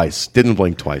blink twice.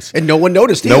 And no one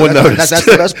noticed. No one noticed. That's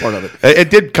the best part of it. It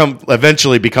did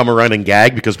eventually become a running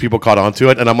gag because people caught on to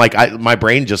it, and I'm like, my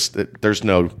brain just they're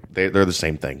the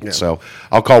same thing. Yeah. So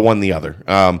I'll call one the other.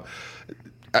 I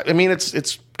mean,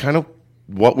 it's kind of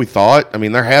what we thought. I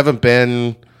mean, there haven't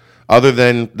been, other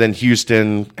than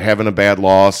Houston having a bad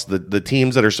loss, the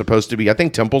teams that are supposed to be. I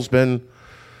think Temple's been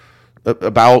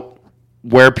about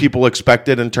where people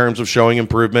expected in terms of showing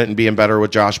improvement and being better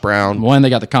with Josh Brown. Well, and they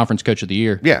got the Conference Coach of the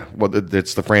Year. Yeah, well,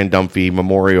 it's the Fran Dunphy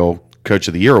Memorial Coach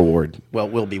of the Year award. Well,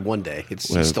 it will be one day. He's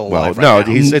still alive. Well,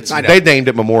 no, they named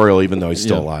it Memorial even though he's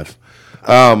still alive.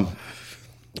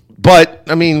 But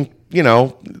I mean,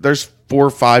 there's 4 or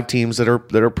 5 teams that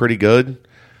are pretty good,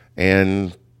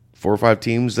 and 4 or 5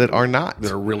 teams that are not.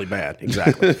 That are really bad.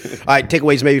 Exactly. All right,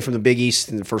 takeaways maybe from the Big East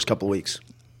in the first couple of weeks.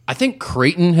 I think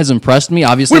Creighton has impressed me.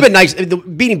 Obviously, would have been nice.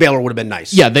 Beating Baylor would have been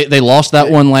nice. Yeah, they lost that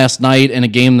one last night in a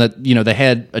game that they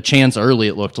had a chance early.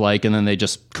 It looked like, and then they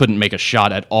just couldn't make a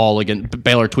shot at all. Again,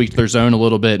 Baylor tweaked their zone a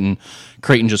little bit, and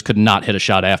Creighton just could not hit a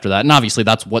shot after that. And obviously,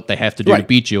 that's what they have to do to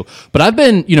beat you. But I've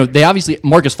been, they obviously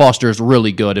Marcus Foster is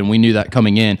really good, and we knew that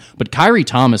coming in. But Kyrie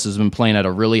Thomas has been playing at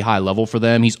a really high level for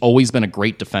them. He's always been a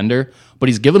great defender, but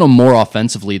he's given them more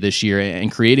offensively this year and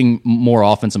creating more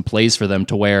offense and plays for them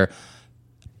to where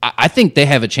I think they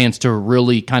have a chance to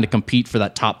really kind of compete for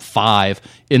that top 5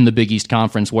 in the Big East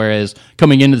Conference, whereas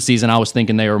coming into the season, I was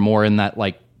thinking they were more in that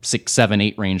 6, 7,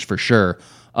 8 range for sure.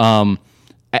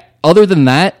 Other than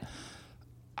that,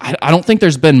 I don't think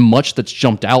there's been much that's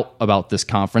jumped out about this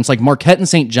conference. Like Marquette and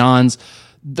St. John's,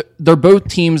 they're both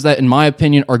teams that, in my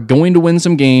opinion, are going to win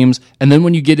some games. And then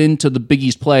when you get into the Big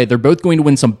East play, they're both going to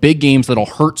win some big games that'll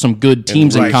hurt some good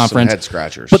teams in conference. Some head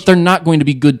scratchers. But they're not going to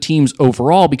be good teams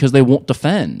overall because they won't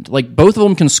defend. Like, both of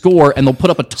them can score, and they'll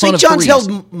put up a ton of threes. St. John's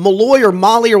held Malloy or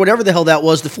Molly or whatever the hell that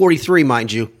was to 43,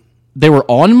 mind you. They were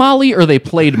on Molly or they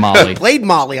played Molly? Played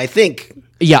Molly, I think.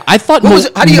 Yeah, I thought Malloy.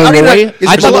 I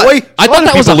thought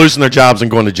that was losing their jobs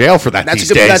and going to jail for that these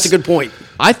days. That's a good point.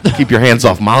 Keep your hands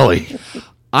off Molly.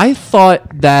 I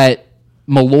thought that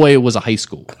Malloy was a high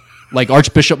school, like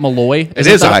Archbishop Malloy. It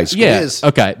is a high school. Yeah. It is.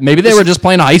 Okay. Maybe they were just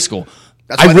playing a high school.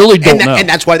 I really don't know. And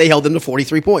that's why they held them to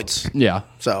 43 points. Yeah.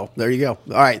 So there you go.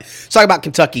 All right. Let's talk about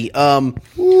Kentucky. A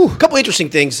couple interesting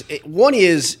things. One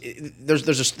is there's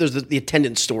the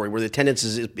attendance story where the attendance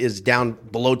is down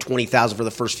below 20,000 for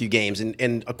the first few games.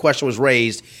 And a question was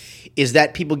raised, is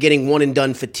that people getting one and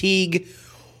done fatigue?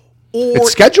 Or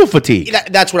it's schedule fatigue.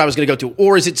 That's what I was going to go to.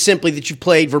 Or is it simply that you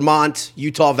played Vermont,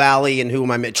 Utah Valley, and who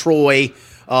am I met? Troy.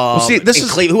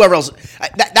 Whoever else.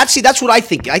 That's what I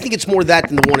think. I think it's more that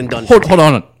than the one and done. Hold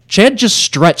on. Chad just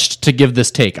stretched to give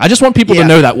this take. I just want people to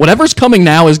know that whatever's coming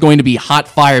now is going to be hot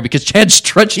fire because Chad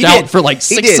stretched out for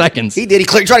 6 seconds. He did. He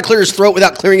tried to clear his throat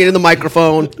without clearing it in the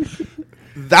microphone.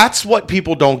 That's what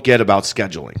people don't get about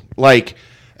scheduling. Like,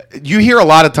 you hear a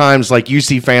lot of times, like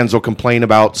UC fans will complain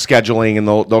about scheduling and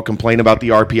they'll complain about the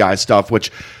RPI stuff,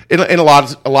 which in a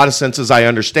lot of senses I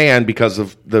understand because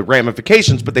of the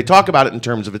ramifications, but they talk about it in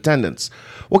terms of attendance.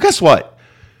 Well, guess what?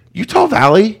 Utah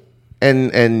Valley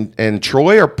and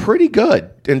Troy are pretty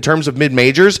good in terms of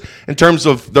mid-majors, in terms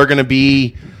of they're going to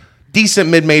be decent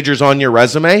mid-majors on your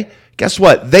resume. Guess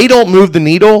what? They don't move the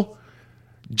needle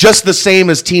just the same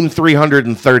as Team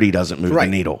 330 doesn't move the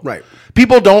needle. Right.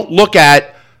 People don't look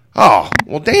at, oh,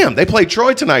 well, damn, they played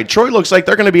Troy tonight. Troy looks like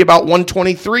they're going to be about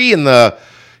 123 in the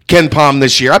Ken Palm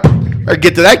this year. I better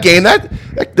get to that game.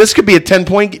 This could be a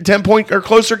 10-point or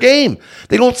closer game.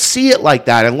 They don't see it like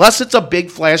that unless it's a big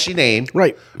flashy name,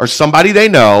 right, or somebody they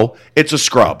know. It's a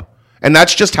scrub, and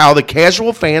that's just how the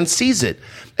casual fan sees it.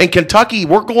 And Kentucky,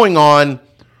 we're going on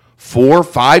 4 or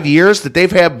 5 years that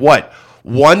they've had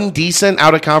one decent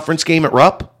out of conference game at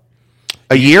Rupp.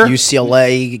 a year.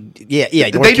 UCLA, yeah.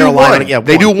 North They do Carolina, one. yeah,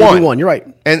 They do one. You're right.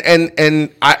 And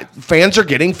fans are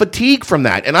getting fatigue from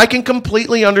that, and I can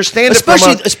completely understand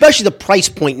especially the price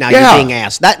point now Yeah. you're being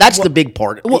asked. That's the big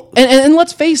part. Well, and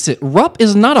let's face it, Rupp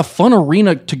is not a fun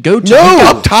arena to go to. No,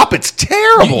 up top it's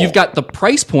terrible. You've got the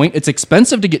price point; it's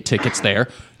expensive to get tickets there.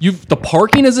 The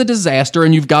parking is a disaster,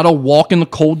 and you've got to walk in the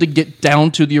cold to get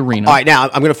down to the arena. All right, now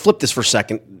I'm going to flip this for a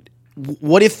second.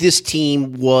 What if this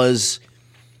team was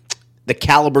the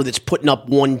caliber that's putting up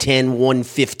 110,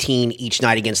 115 each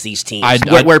night against these teams,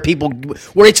 where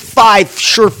it's 5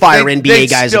 surefire NBA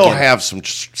guys? They still again. have some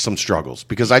struggles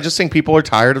because I just think people are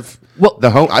tired of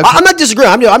the home. I'm not disagreeing.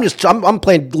 I'm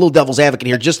playing little devil's advocate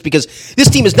here, just because this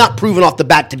team has not proven off the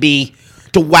bat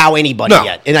to wow anybody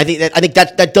yet, and I think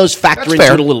that does factor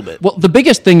into it a little bit. Well, the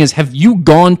biggest thing is, have you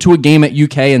gone to a game at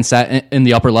UK and sat in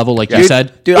the upper level, like you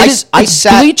said? Dude, I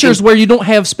sat bleachers where you don't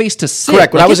have space to sit.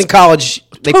 Correct. When I was in college,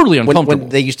 totally uncomfortable. When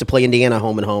they used to play Indiana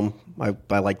home and home.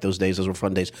 I like those days. Those were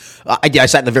fun days. I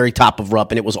sat in the very top of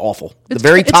Rupp, and it was awful. The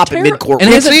very top at midcourt. And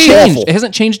it hasn't changed. Awful. It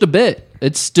hasn't changed a bit.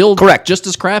 It's still correct, just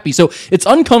as crappy. So it's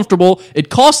uncomfortable. It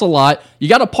costs a lot. You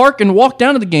got to park and walk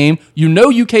down to the game. You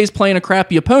know UK is playing a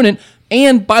crappy opponent.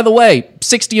 And by the way,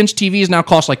 60-inch TVs now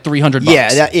cost like $300.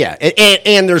 Yeah.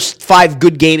 And there's 5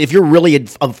 good games. If you're really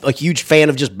a huge fan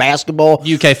of just basketball,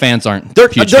 UK fans aren't.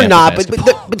 They're not,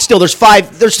 but still, there's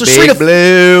 5. There's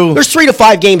 3 to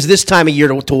 5 games this time of year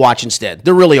to watch instead.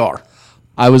 There really are.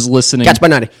 I was listening. Catch by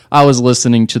 90. I was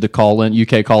listening to the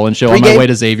UK call-in show on my way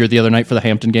to Xavier the other night for the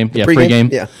Hampton game. Yeah, pre-game.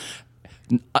 Yeah.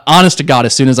 Honest to God,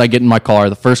 as soon as I get in my car,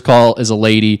 the first call is a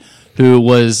lady who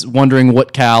was wondering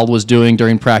what Cal was doing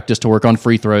during practice to work on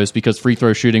free throws because free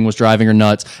throw shooting was driving her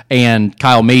nuts. And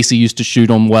Kyle Macy used to shoot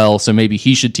them well, so maybe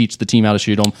he should teach the team how to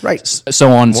shoot them. Right.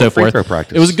 So on and so forth.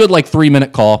 Practice. It was a good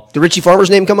 3-minute call. Did Richie Farmer's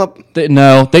name come up?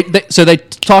 No. So they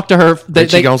talked to her.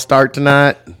 Richie gonna start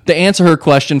tonight? They answer her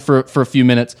question for a few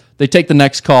minutes. They take the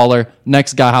next caller.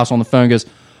 Next guy house on the phone goes,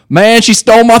 "Man, she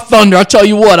stole my thunder. I tell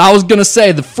you what, I was going to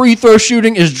say the free throw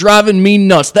shooting is driving me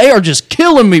nuts. They are just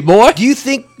killing me, boy." Do you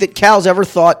think that Cal's ever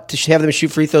thought to have them shoot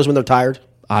free throws when they're tired?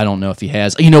 I don't know if he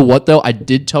has. You know what, though? I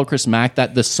did tell Chris Mack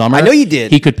that this summer. I know you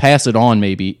did. He could pass it on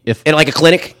maybe. In like a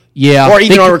clinic? Yeah. Or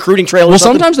even on a recruiting trail or well,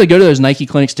 something? sometimes they go to those Nike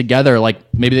clinics together.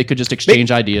 Maybe they could just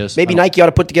exchange ideas. Maybe Nike ought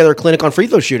to put together a clinic on free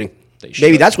throw shooting.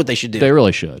 Maybe that's what they should do. They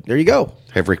really should. There you go.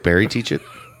 Have Rick Barry teach it?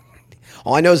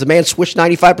 All I know is the man swished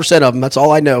 95% of them. That's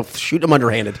all I know. Shoot them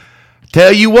underhanded.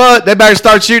 Tell you what, they better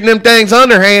start shooting them things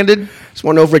underhanded. Just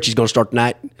want to know if Richie's going to start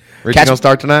tonight. Richie's going to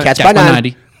start tonight? Cats by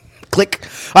 90. Click.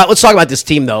 All right, let's talk about this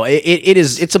team, though.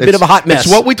 It's a bit of a hot mess.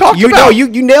 It's what we talked about. No, you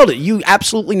nailed it. You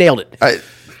absolutely nailed it.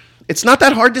 It's not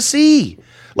that hard to see.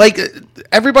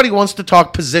 Everybody wants to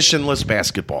talk positionless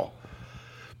basketball.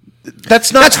 That's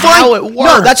how it works.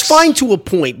 No, that's fine to a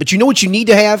point, but you know what you need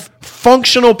to have?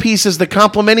 Functional pieces that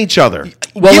complement each other.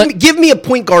 Well, give me a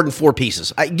point guard in 4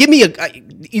 pieces.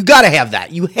 You got to have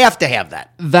that. You have to have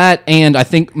that. That, and I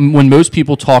think when most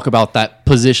people talk about that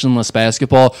positionless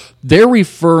basketball, they're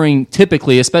referring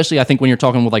typically, especially I think when you're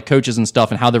talking with coaches and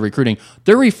stuff and how they're recruiting,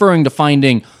 they're referring to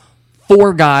finding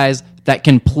 4 guys that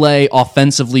can play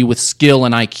offensively with skill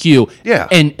and IQ. Yeah.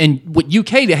 And what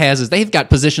UK has is they've got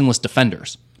positionless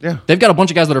defenders. Yeah. They've got a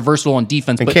bunch of guys that are versatile on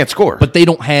defense but can't score. But they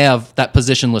don't have that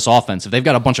positionless offense. They've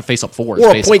got a bunch of face-up fours.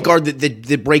 Or a point guard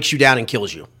that breaks you down and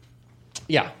kills you.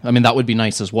 Yeah. I mean, that would be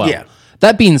nice as well. Yeah.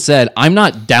 That being said, I'm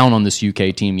not down on this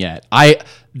UK team yet.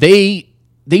 They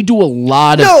do a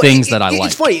lot of things that I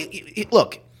like. It's funny.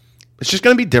 Look. It's just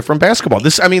going to be different basketball.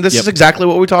 This is exactly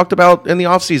what we talked about in the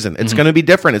offseason. It's going to be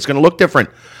different. It's going to look different.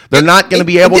 They're not going to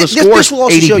be able to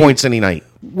score 80 points any night.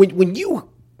 When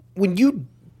you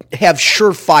have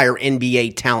surefire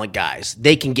NBA talent guys,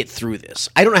 they can get through this.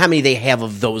 I don't know how many they have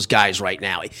of those guys right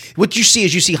now. What you see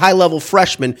is high-level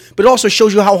freshmen, but it also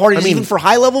shows you how hard it is even for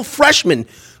high-level freshmen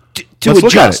to adjust.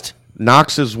 Look at it.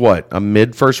 Knox is what? A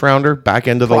mid-first rounder? Back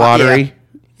into the lottery?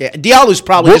 Yeah. Diallo's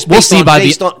probably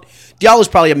Diallo's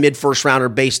probably a mid-first rounder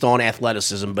based on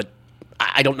athleticism, but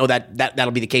I don't know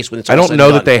that'll be the case when it's all I don't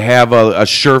know that they have a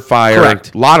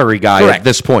surefire lottery guy at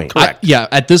this point. Correct.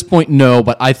 At this point, no,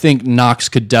 but I think Knox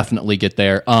could definitely get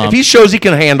there. If he shows he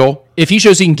can handle. If he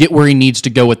shows he can get where he needs to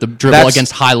go with the dribble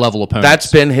against high-level opponents.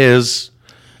 That's been his...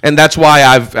 And that's why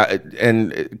I've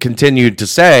and continued to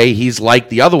say he's like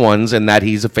the other ones in that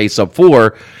he's a face-up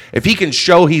 4. If he can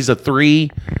show he's a 3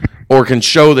 or can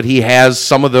show that he has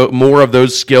some of the more of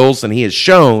those skills than he has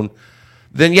shown,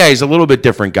 then yeah, he's a little bit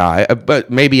different guy,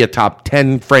 but maybe a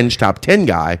fringe top 10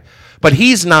 guy. But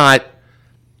he's not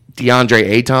DeAndre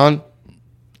Ayton.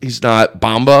 He's not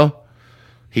Bamba.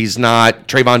 He's not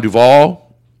Trayvon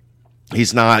Duval.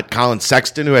 He's not Colin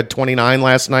Sexton, who had 29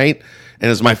 last night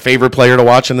and is my favorite player to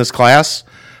watch in this class.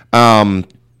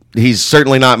 He's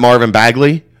certainly not Marvin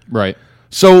Bagley. Right.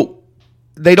 So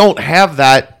they don't have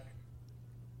that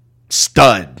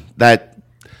stud that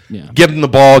give him the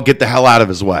ball, get the hell out of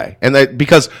his way. And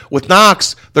because with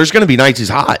Knox, there's going to be nights he's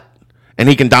hot and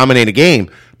he can dominate a game.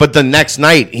 But the next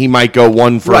night, he might go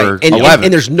 1 for 11.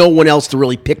 And there's no one else to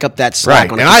really pick up that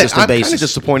slack on a consistent basis. I'm kind of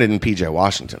disappointed in P.J.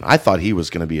 Washington. I thought he was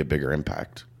going to be a bigger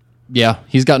impact. Yeah,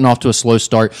 he's gotten off to a slow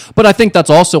start. But I think that's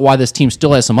also why this team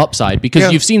still has some upside,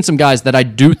 because you've seen some guys that I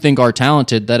do think are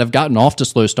talented that have gotten off to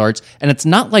slow starts, and it's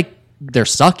not like they're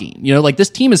sucking. You know, like this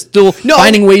team is still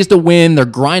finding ways to win. They're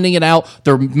grinding it out.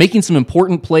 They're making some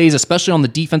important plays, especially on the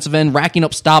defensive end, racking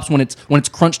up stops when it's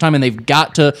crunch time and they've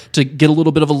got to get a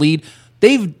little bit of a lead.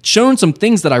 They've shown some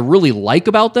things that I really like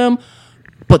about them,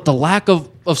 but the lack of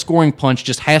scoring punch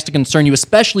just has to concern you,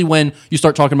 especially when you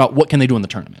start talking about what can they do in the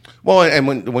tournament. Well, and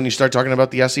when you start talking about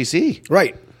the SEC.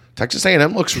 Right. Texas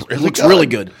A&M looks really good. Really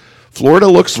good. Florida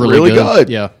looks really good.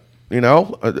 Yeah. You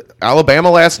know,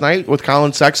 Alabama last night with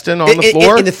Colin Sexton on the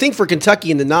floor. And the thing for Kentucky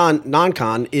in the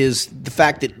non-con is the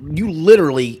fact that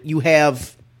you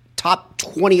have top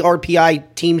 20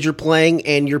 RPI teams you're playing,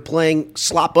 and you're playing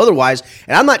slop otherwise.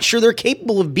 And I'm not sure they're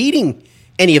capable of beating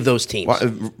any of those teams. Well,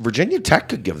 Virginia Tech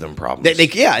could give them problems.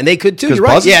 And they could too. You're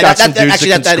right. Buzz's got some dudes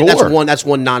that can score. That's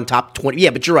one non-top 20.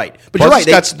 Yeah, but you're right. But Buzz's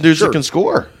got some dudes that can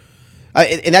score.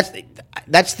 And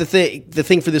that's the thing. The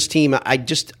thing for this team,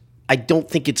 I don't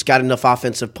think it's got enough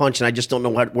offensive punch, and I just don't know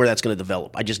where that's going to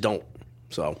develop. I just don't.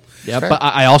 So but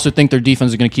I also think their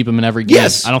defense is going to keep them in every game.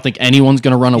 Yes. I don't think anyone's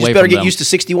going to run away from them. You better get used to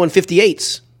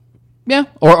 61-58s. Yeah,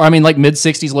 or I mean, like mid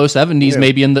 60s, low 70s,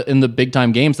 maybe in the big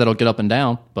time games that'll get up and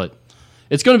down. But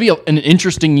it's going to be an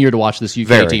interesting year to watch this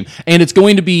UK team, and it's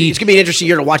going to be an interesting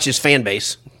year to watch this fan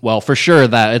base. Well, for sure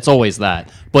that it's always that.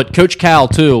 But Coach Cal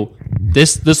too.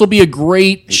 This will be a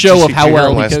great show of how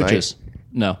well he coaches.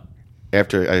 No.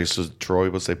 After I saw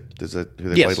Troy, is that who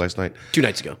they played last night? 2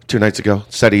 nights ago. 2 nights ago.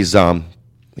 Said he's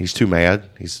too mad.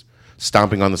 He's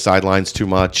stomping on the sidelines too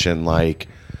much, and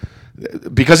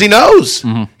because he knows.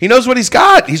 Mm-hmm. He knows what he's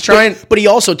got. He's trying. But he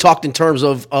also talked in terms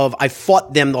of I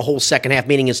fought them the whole second half,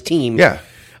 meaning his team. Yeah.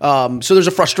 So there's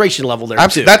a frustration level there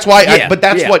too. That's why.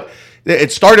 What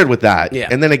it started with that,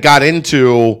 and then it got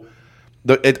into.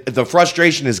 The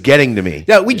frustration is getting to me.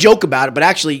 Yeah, we joke about it, but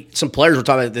actually some players were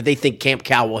talking about that they think Camp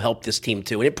Cal will help this team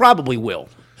too, and it probably will.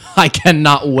 I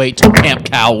cannot wait till Camp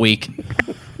Cal week.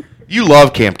 You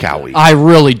love Camp Cal week. I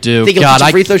really do. Think he'll do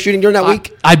some free throw shooting during that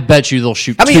week? I bet you they'll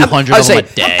shoot 200 of them a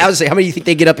day. I would say, how many do you think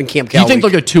they get up in Camp Cal? Do you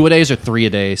think they'll go 2-a-days or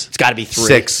 3-a-days? It's got to be 3.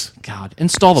 6. God,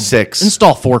 install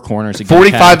 4 corners. Again,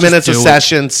 45 minutes a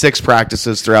session, 6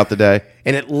 practices throughout the day.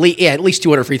 And at least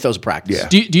 200 free throws a practice. Yeah.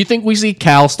 Do you think we see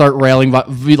Cal start railing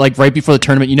like right before the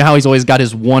tournament? You know how he's always got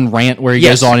his one rant where he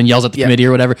goes on and yells at the committee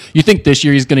or whatever? You think this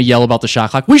year he's going to yell about the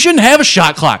shot clock? We shouldn't have a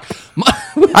shot clock.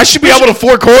 I should be able to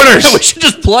 4 corners. We should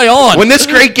just play on. When this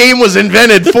great game was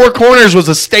invented, 4 corners was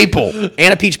a staple.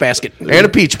 And a peach basket.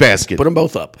 Put them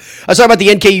both up. Let's talk about the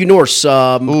NKU Norse.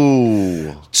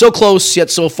 Ooh. So close, yet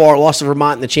so far. Lost to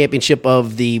Vermont in the championship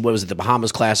of the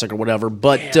Bahamas Classic or whatever.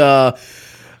 But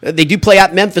they do play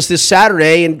at Memphis this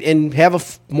Saturday and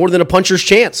have more than a puncher's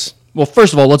chance. Well,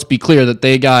 first of all, let's be clear that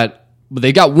they got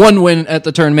one win at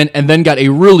the tournament and then got a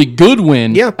really good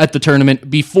win at the tournament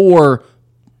before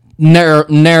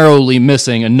narrowly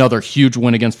missing another huge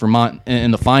win against Vermont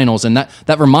in the finals. And that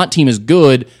Vermont team is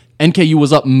good. NKU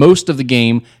was up most of the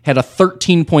game, had a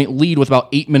 13-point lead with about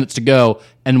 8 minutes to go,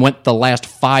 and went the last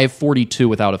 5:42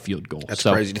 without a field goal. That's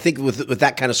crazy to think with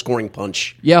that kind of scoring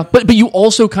punch. Yeah, but you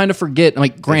also kind of forget.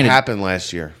 Granted, it happened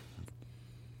last year.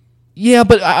 Yeah,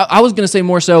 but I was going to say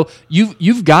more so.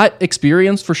 You've got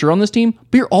experience for sure on this team,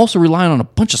 but you're also relying on a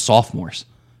bunch of sophomores.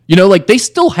 You know, they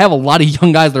still have a lot of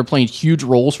young guys that are playing huge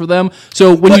roles for them.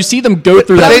 So when you see them go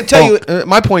through that,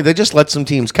 my point, they just let some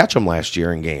teams catch them last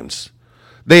year in games.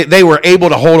 They were able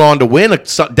to hold on to win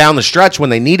down the stretch when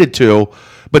they needed to,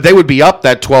 but they would be up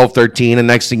that 12-13, and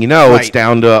next thing you know, it's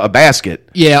down to a basket.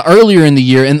 Yeah, earlier in the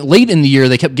year and late in the year,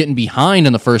 they kept getting behind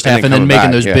in the first half and then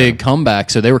making those big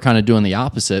comebacks, so they were kind of doing the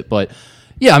opposite. But,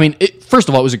 yeah, I mean, first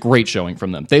of all, it was a great showing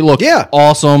from them. They looked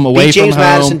awesome away beat James from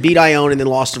home. Madison, beat Ione, and then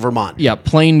lost to Vermont. Yeah,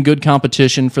 plain good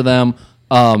competition for them.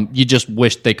 You just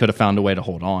wish they could have found a way to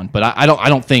hold on. But I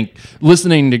don't think,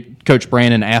 listening to Coach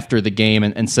Brandon after the game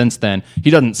and since then, he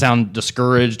doesn't sound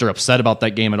discouraged or upset about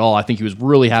that game at all. I think he was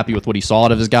really happy with what he saw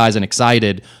out of his guys and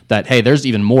excited that, hey, there's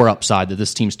even more upside that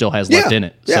this team still has left in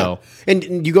it. Yeah. So,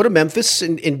 and you go to Memphis,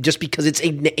 and just because it's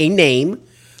a name,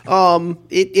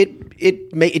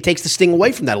 it takes the sting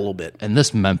away from that a little bit. And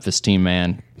this Memphis team,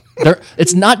 man,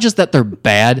 It's not just that they're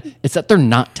bad; it's that they're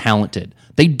not talented.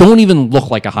 They don't even look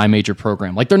like a high major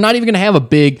program. Like they're not even going to have a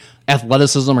big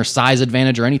athleticism or size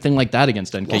advantage or anything like that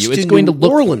against NKU. It's going to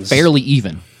look fairly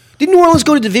even. Didn't New Orleans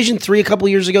go to Division III a couple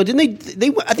of years ago? Didn't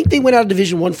they? I think they went out of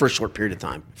Division I for a short period of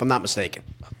time, if I'm not mistaken.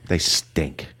 They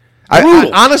stink.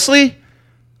 I honestly,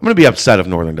 I'm going to be upset if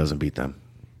Northern doesn't beat them.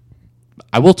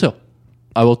 I will too.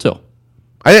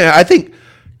 I think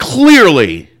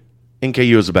clearly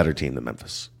NKU is a better team than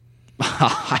Memphis.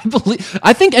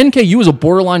 I think NKU is a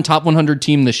borderline top 100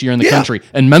 team this year in the country,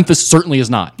 and Memphis certainly is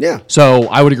not. Yeah. So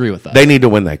I would agree with that. They need to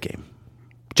win that game.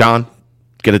 John,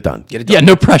 get it done. Yeah,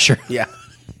 no pressure. Yeah.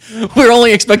 We're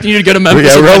only expecting you to go to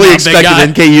Memphis. We're only expecting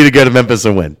NKU to go to Memphis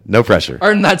and win. No pressure.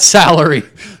 Earn that salary.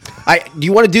 Do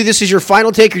you want to do this as your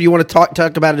final take, or do you want to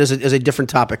talk about it as a different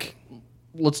topic?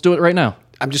 Let's do it right now.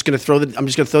 I'm just going to throw you the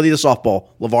softball.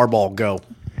 LeVar Ball, go.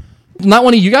 Not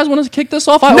one of you guys want to kick this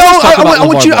off?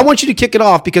 I want you to kick it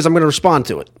off because I'm going to respond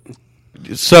to it.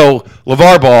 So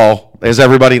LeVar Ball, as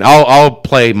everybody, I'll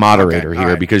play moderator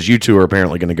here because you two are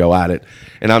apparently going to go at it,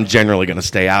 and I'm generally going to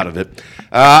stay out of it.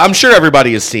 I'm sure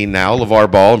everybody has seen now LeVar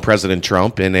Ball and President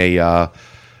Trump in a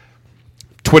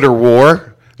Twitter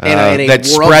war that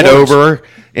spread over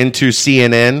into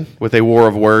CNN with a war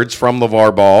of words from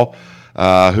LeVar Ball,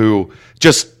 who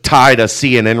just tied a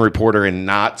CNN reporter in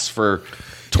knots for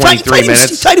 23 minutes.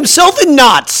 He tied himself in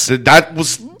knots. That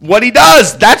was what he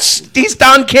does. He's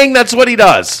Don King. That's what he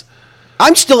does.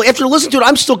 I'm still, after listening to it,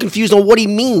 I'm still confused on what he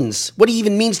means. What he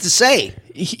even means to say.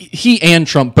 He and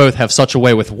Trump both have such a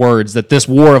way with words that this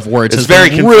war of words has very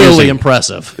been really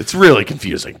impressive. It's really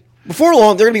confusing. Before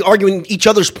long, they're going to be arguing each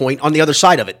other's point on the other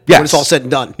side of it when it's all said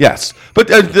and done. Yes. But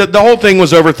the whole thing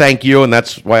was over thank you, and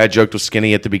that's why I joked with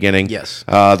Skinny at the beginning. Yes.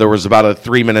 There was about a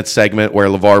 3-minute segment where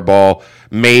LeVar Ball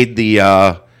made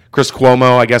the Chris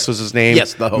Cuomo, I guess was his name.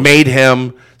 Yes, the host. Made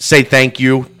him say thank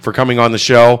you for coming on the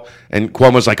show. And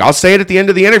Cuomo's like, I'll say it at the end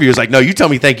of the interview. He's like, no, you tell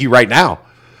me thank you right now.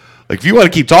 Like, if you want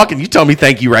to keep talking, you tell me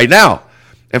thank you right now.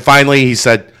 And finally, he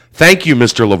said, thank you,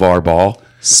 Mr. LeVar Ball.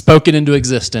 Spoken into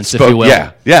existence, if you will.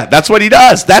 Yeah, that's what he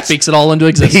does. Speaks it all into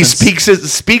existence. He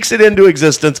speaks it into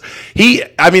existence.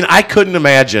 I couldn't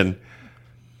imagine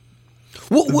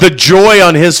the joy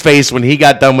on his face when he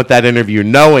got done with that interview,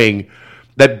 knowing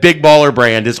that Big Baller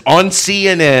Brand is on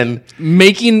CNN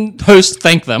making hosts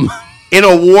thank them in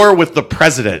a war with the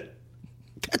president.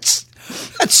 That's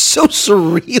so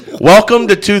surreal. Welcome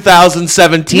to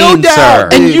 2017, no doubt, sir.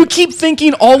 And you keep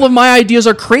thinking all of my ideas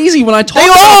are crazy when I talk. They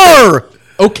about are. Them.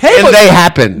 Okay, and they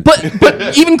happen.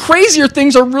 But even crazier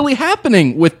things are really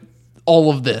happening with all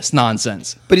of this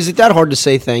nonsense. But is it that hard to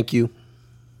say thank you?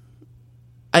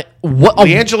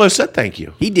 D'Angelo said thank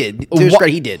you. He did. To his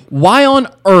credit, he did. Why on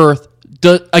earth?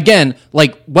 Again,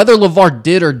 like whether LeVar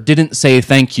did or didn't say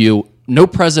thank you, no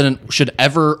president should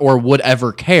ever or would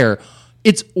ever care.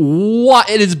 It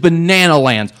is banana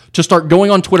land to start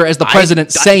going on Twitter as the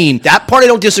president saying that part I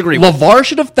don't disagree with. LeVar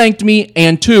should have thanked me,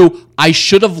 and 2, I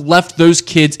should have left those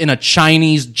kids in a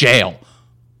Chinese jail.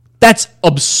 That's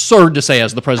absurd to say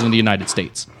as the president of the United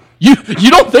States. You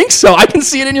don't think so? I can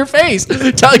see it in your face. Go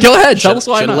ahead. Tell us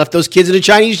why Should not. have left those kids in a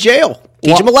Chinese jail.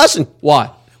 Teach them a lesson.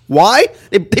 Why? Why?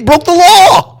 They broke the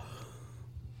law.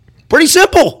 Pretty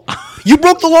simple. You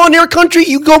broke the law in their country,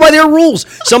 you go by their rules.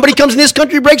 Somebody comes in this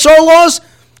country, breaks our laws,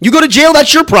 you go to jail,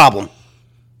 that's your problem.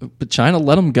 But China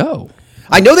let them go.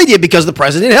 I know they did because the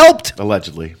president helped.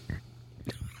 Allegedly.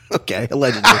 Okay,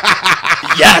 allegedly.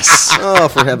 Yes. Oh,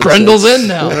 for heaven's sake. Brendel's in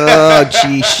now. Oh,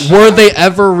 jeez. Were they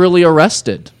ever really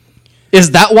arrested?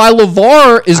 Is that why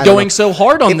LeVar is going so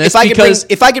hard on this?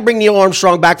 If I could bring Neil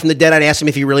Armstrong back from the dead, I'd ask him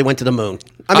if he really went to the moon.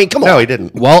 I mean, come on. No, he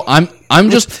didn't. Well, I'm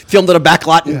just filmed at a back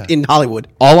lot in Hollywood.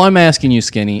 All I'm asking you,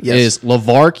 Skinny, is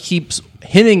LeVar keeps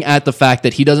hinting at the fact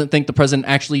that he doesn't think the president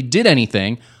actually did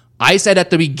anything. I said at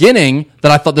the beginning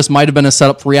that I thought this might have been a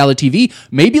setup for reality TV.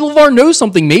 Maybe LeVar knows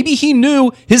something. Maybe he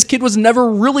knew his kid was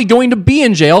never really going to be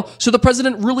in jail, so the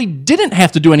president really didn't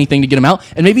have to do anything to get him out,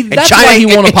 and maybe that's why he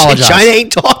won't apologize. China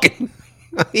ain't talking.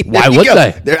 I mean, why would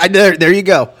they? There you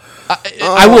go.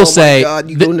 I will say, God,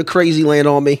 you go into crazy land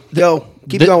on me. Go.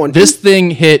 Keep going. This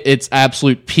thing hit its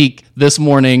absolute peak this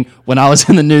morning when I was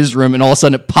in the newsroom, and all of a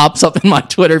sudden it pops up in my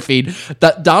Twitter feed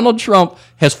that Donald Trump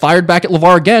has fired back at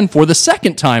LeVar again for the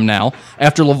second time now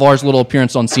after LeVar's little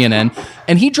appearance on CNN,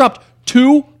 and he dropped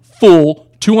 2 full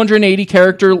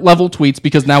 280-character level tweets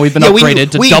because now we've been upgraded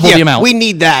to double the amount. We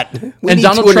need that. And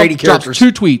Donald Trump drops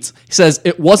 2 tweets. He says,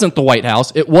 it wasn't the White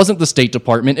House. It wasn't the State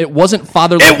Department. It wasn't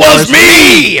Father LeVar. It was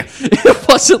me! It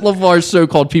wasn't LeVar's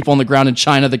so-called people on the ground in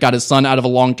China that got his son out of a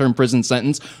long-term prison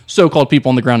sentence. So-called people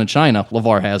on the ground in China.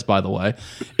 LeVar has, by the way.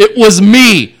 It was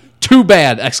me. Too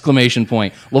bad! Exclamation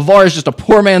point. LeVar is just a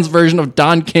poor man's version of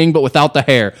Don King, but without the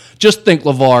hair. Just think,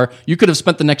 LeVar, you could have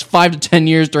spent the next 5 to 10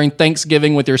 years during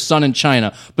Thanksgiving with your son in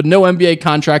China, but no NBA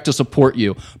contract to support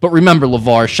you. But remember,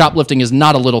 LeVar, shoplifting is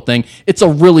not a little thing. It's a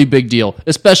really big deal,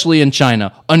 especially in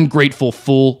China. Ungrateful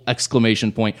fool!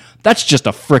 Exclamation point. That's just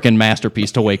a frickin'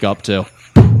 masterpiece to wake up to.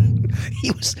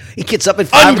 He gets up at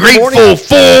 5 in the morning.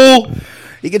 Ungrateful fool!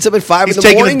 He gets up at 5 He's in the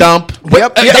morning. taking a dump.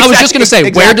 Yep. I was just going to say,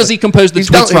 where does he compose the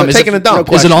tweets from? Taking a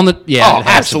dump. Is it on the? Yeah, Oh, it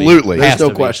has to be. absolutely. It has There's no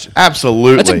to be. question.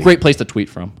 Absolutely. That's a great place to tweet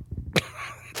from.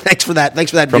 Thanks for that. Thanks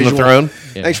for that From the visual. throne?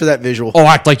 Yeah. Thanks for that visual. Oh,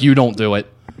 act like you don't do it.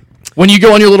 When you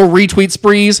go on your little retweet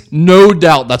sprees, no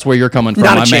doubt that's where you're coming from,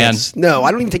 Not my a chance. No, I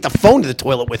don't even take the phone to the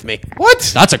toilet with me. What?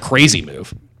 That's a crazy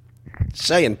move.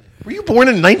 Saying. Were you born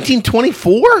in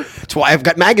 1924? That's why I've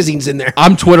got magazines in there.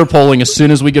 I'm Twitter polling as soon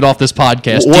as we get off this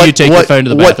podcast. Do you take your phone to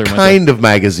the bathroom? What kind of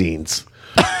magazines?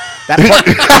 That part,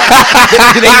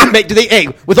 do they even make? Do they? Hey,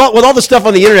 with all the stuff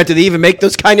on the internet, do they even make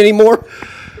those kind anymore?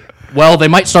 Well, they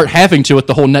might start having to with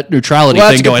the whole net neutrality Well,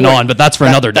 that's thing a good going point. on, but that's for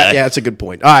another day. Yeah, that's a good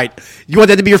point. All right, you want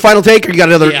that to be your final take, or you got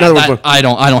another Yeah, one? I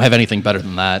don't have anything better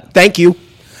than that. Thank you.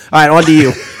 All right, on to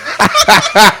you.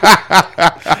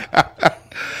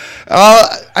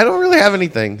 I don't really have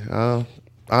anything.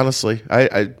 Honestly,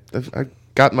 I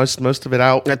got most of it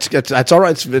out. That's all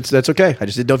right. That's okay. I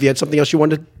just didn't know if you had something else you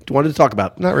wanted to talk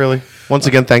about. Not really. Once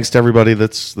again, thanks to everybody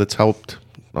that's helped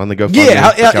on the GoFundMe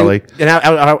Yeah, for Kelly. and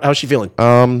how's she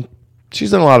feeling?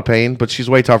 She's in a lot of pain, but she's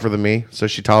way tougher than me, so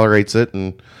she tolerates it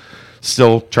and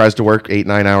still tries to work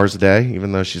 8-9 hours a day,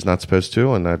 even though she's not supposed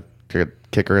to. And I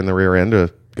kick her in the rear end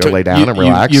to go lay down and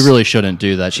relax. You really shouldn't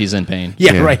do that. She's in pain.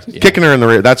 Yeah, right. Yeah. Kicking her in the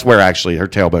rear. That's where actually her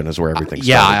tailbone is where everything started.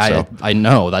 Yeah, So I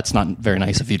know. That's not very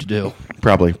nice of you to do.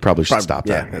 probably should stop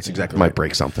that. Yeah, that's exactly Might right.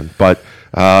 break something. But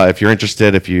if you're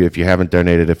interested, if you haven't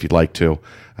donated, if you'd like to,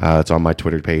 it's on my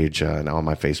Twitter page and on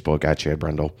my Facebook at Chad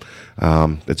Brendel.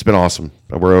 It's been awesome.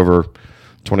 We're over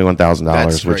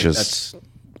 $21,000, which is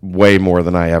way more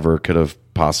than I ever could have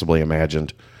possibly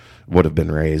imagined would have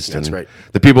been raised. That's and right.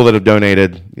 The people that have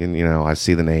donated, and I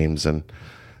see the names and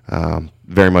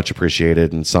very much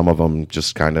appreciated. And some of them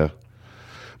just kind of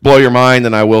blow your mind.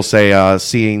 And I will say,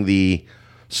 seeing the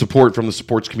support from the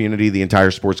sports community, the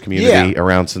entire sports community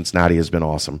around Cincinnati has been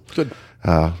awesome. Good.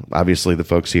 Obviously, the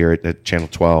folks here at Channel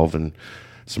 12 and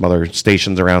some other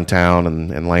stations around town,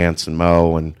 and Lance and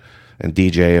Mo and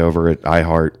DJ over at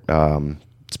iHeart.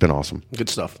 It's been awesome. Good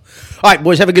stuff. All right,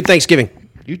 boys, have a good Thanksgiving.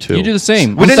 You too. You do the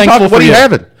same. We I'm didn't thankful talk. What for are you you.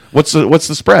 having? What's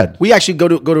the spread? We actually go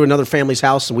to another family's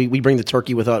house, and we bring the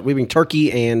turkey with us. We bring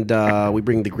turkey, and we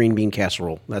bring the green bean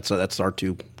casserole. That's our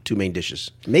two main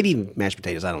dishes. Maybe mashed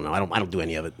potatoes. I don't know. I don't do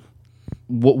any of it.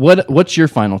 What's your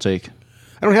final take?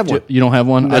 I don't have one. You don't have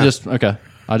one? No.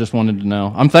 I just wanted to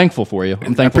know. I'm thankful for you.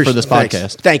 I'm thankful for this Thanks.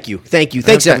 podcast. Thank you.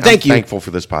 Thanks, Evan. Thank you. Thankful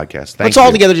for this podcast. Let's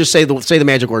all together just say the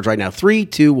magic words right now. 3,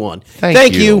 2, 1.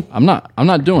 Thank you. I'm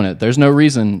not doing it. There's no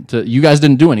reason to. You guys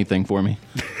didn't do anything for me.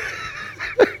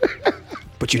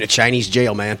 Put you in a Chinese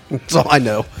jail, man. That's all I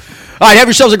know. All right, have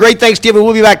yourselves a great Thanksgiving.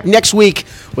 We'll be back next week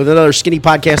with another Skinny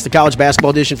Podcast, the college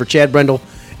basketball edition for Chad Brendel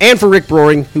and for Rick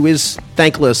Broering, who is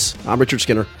thankless. I'm Richard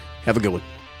Skinner. Have a good one.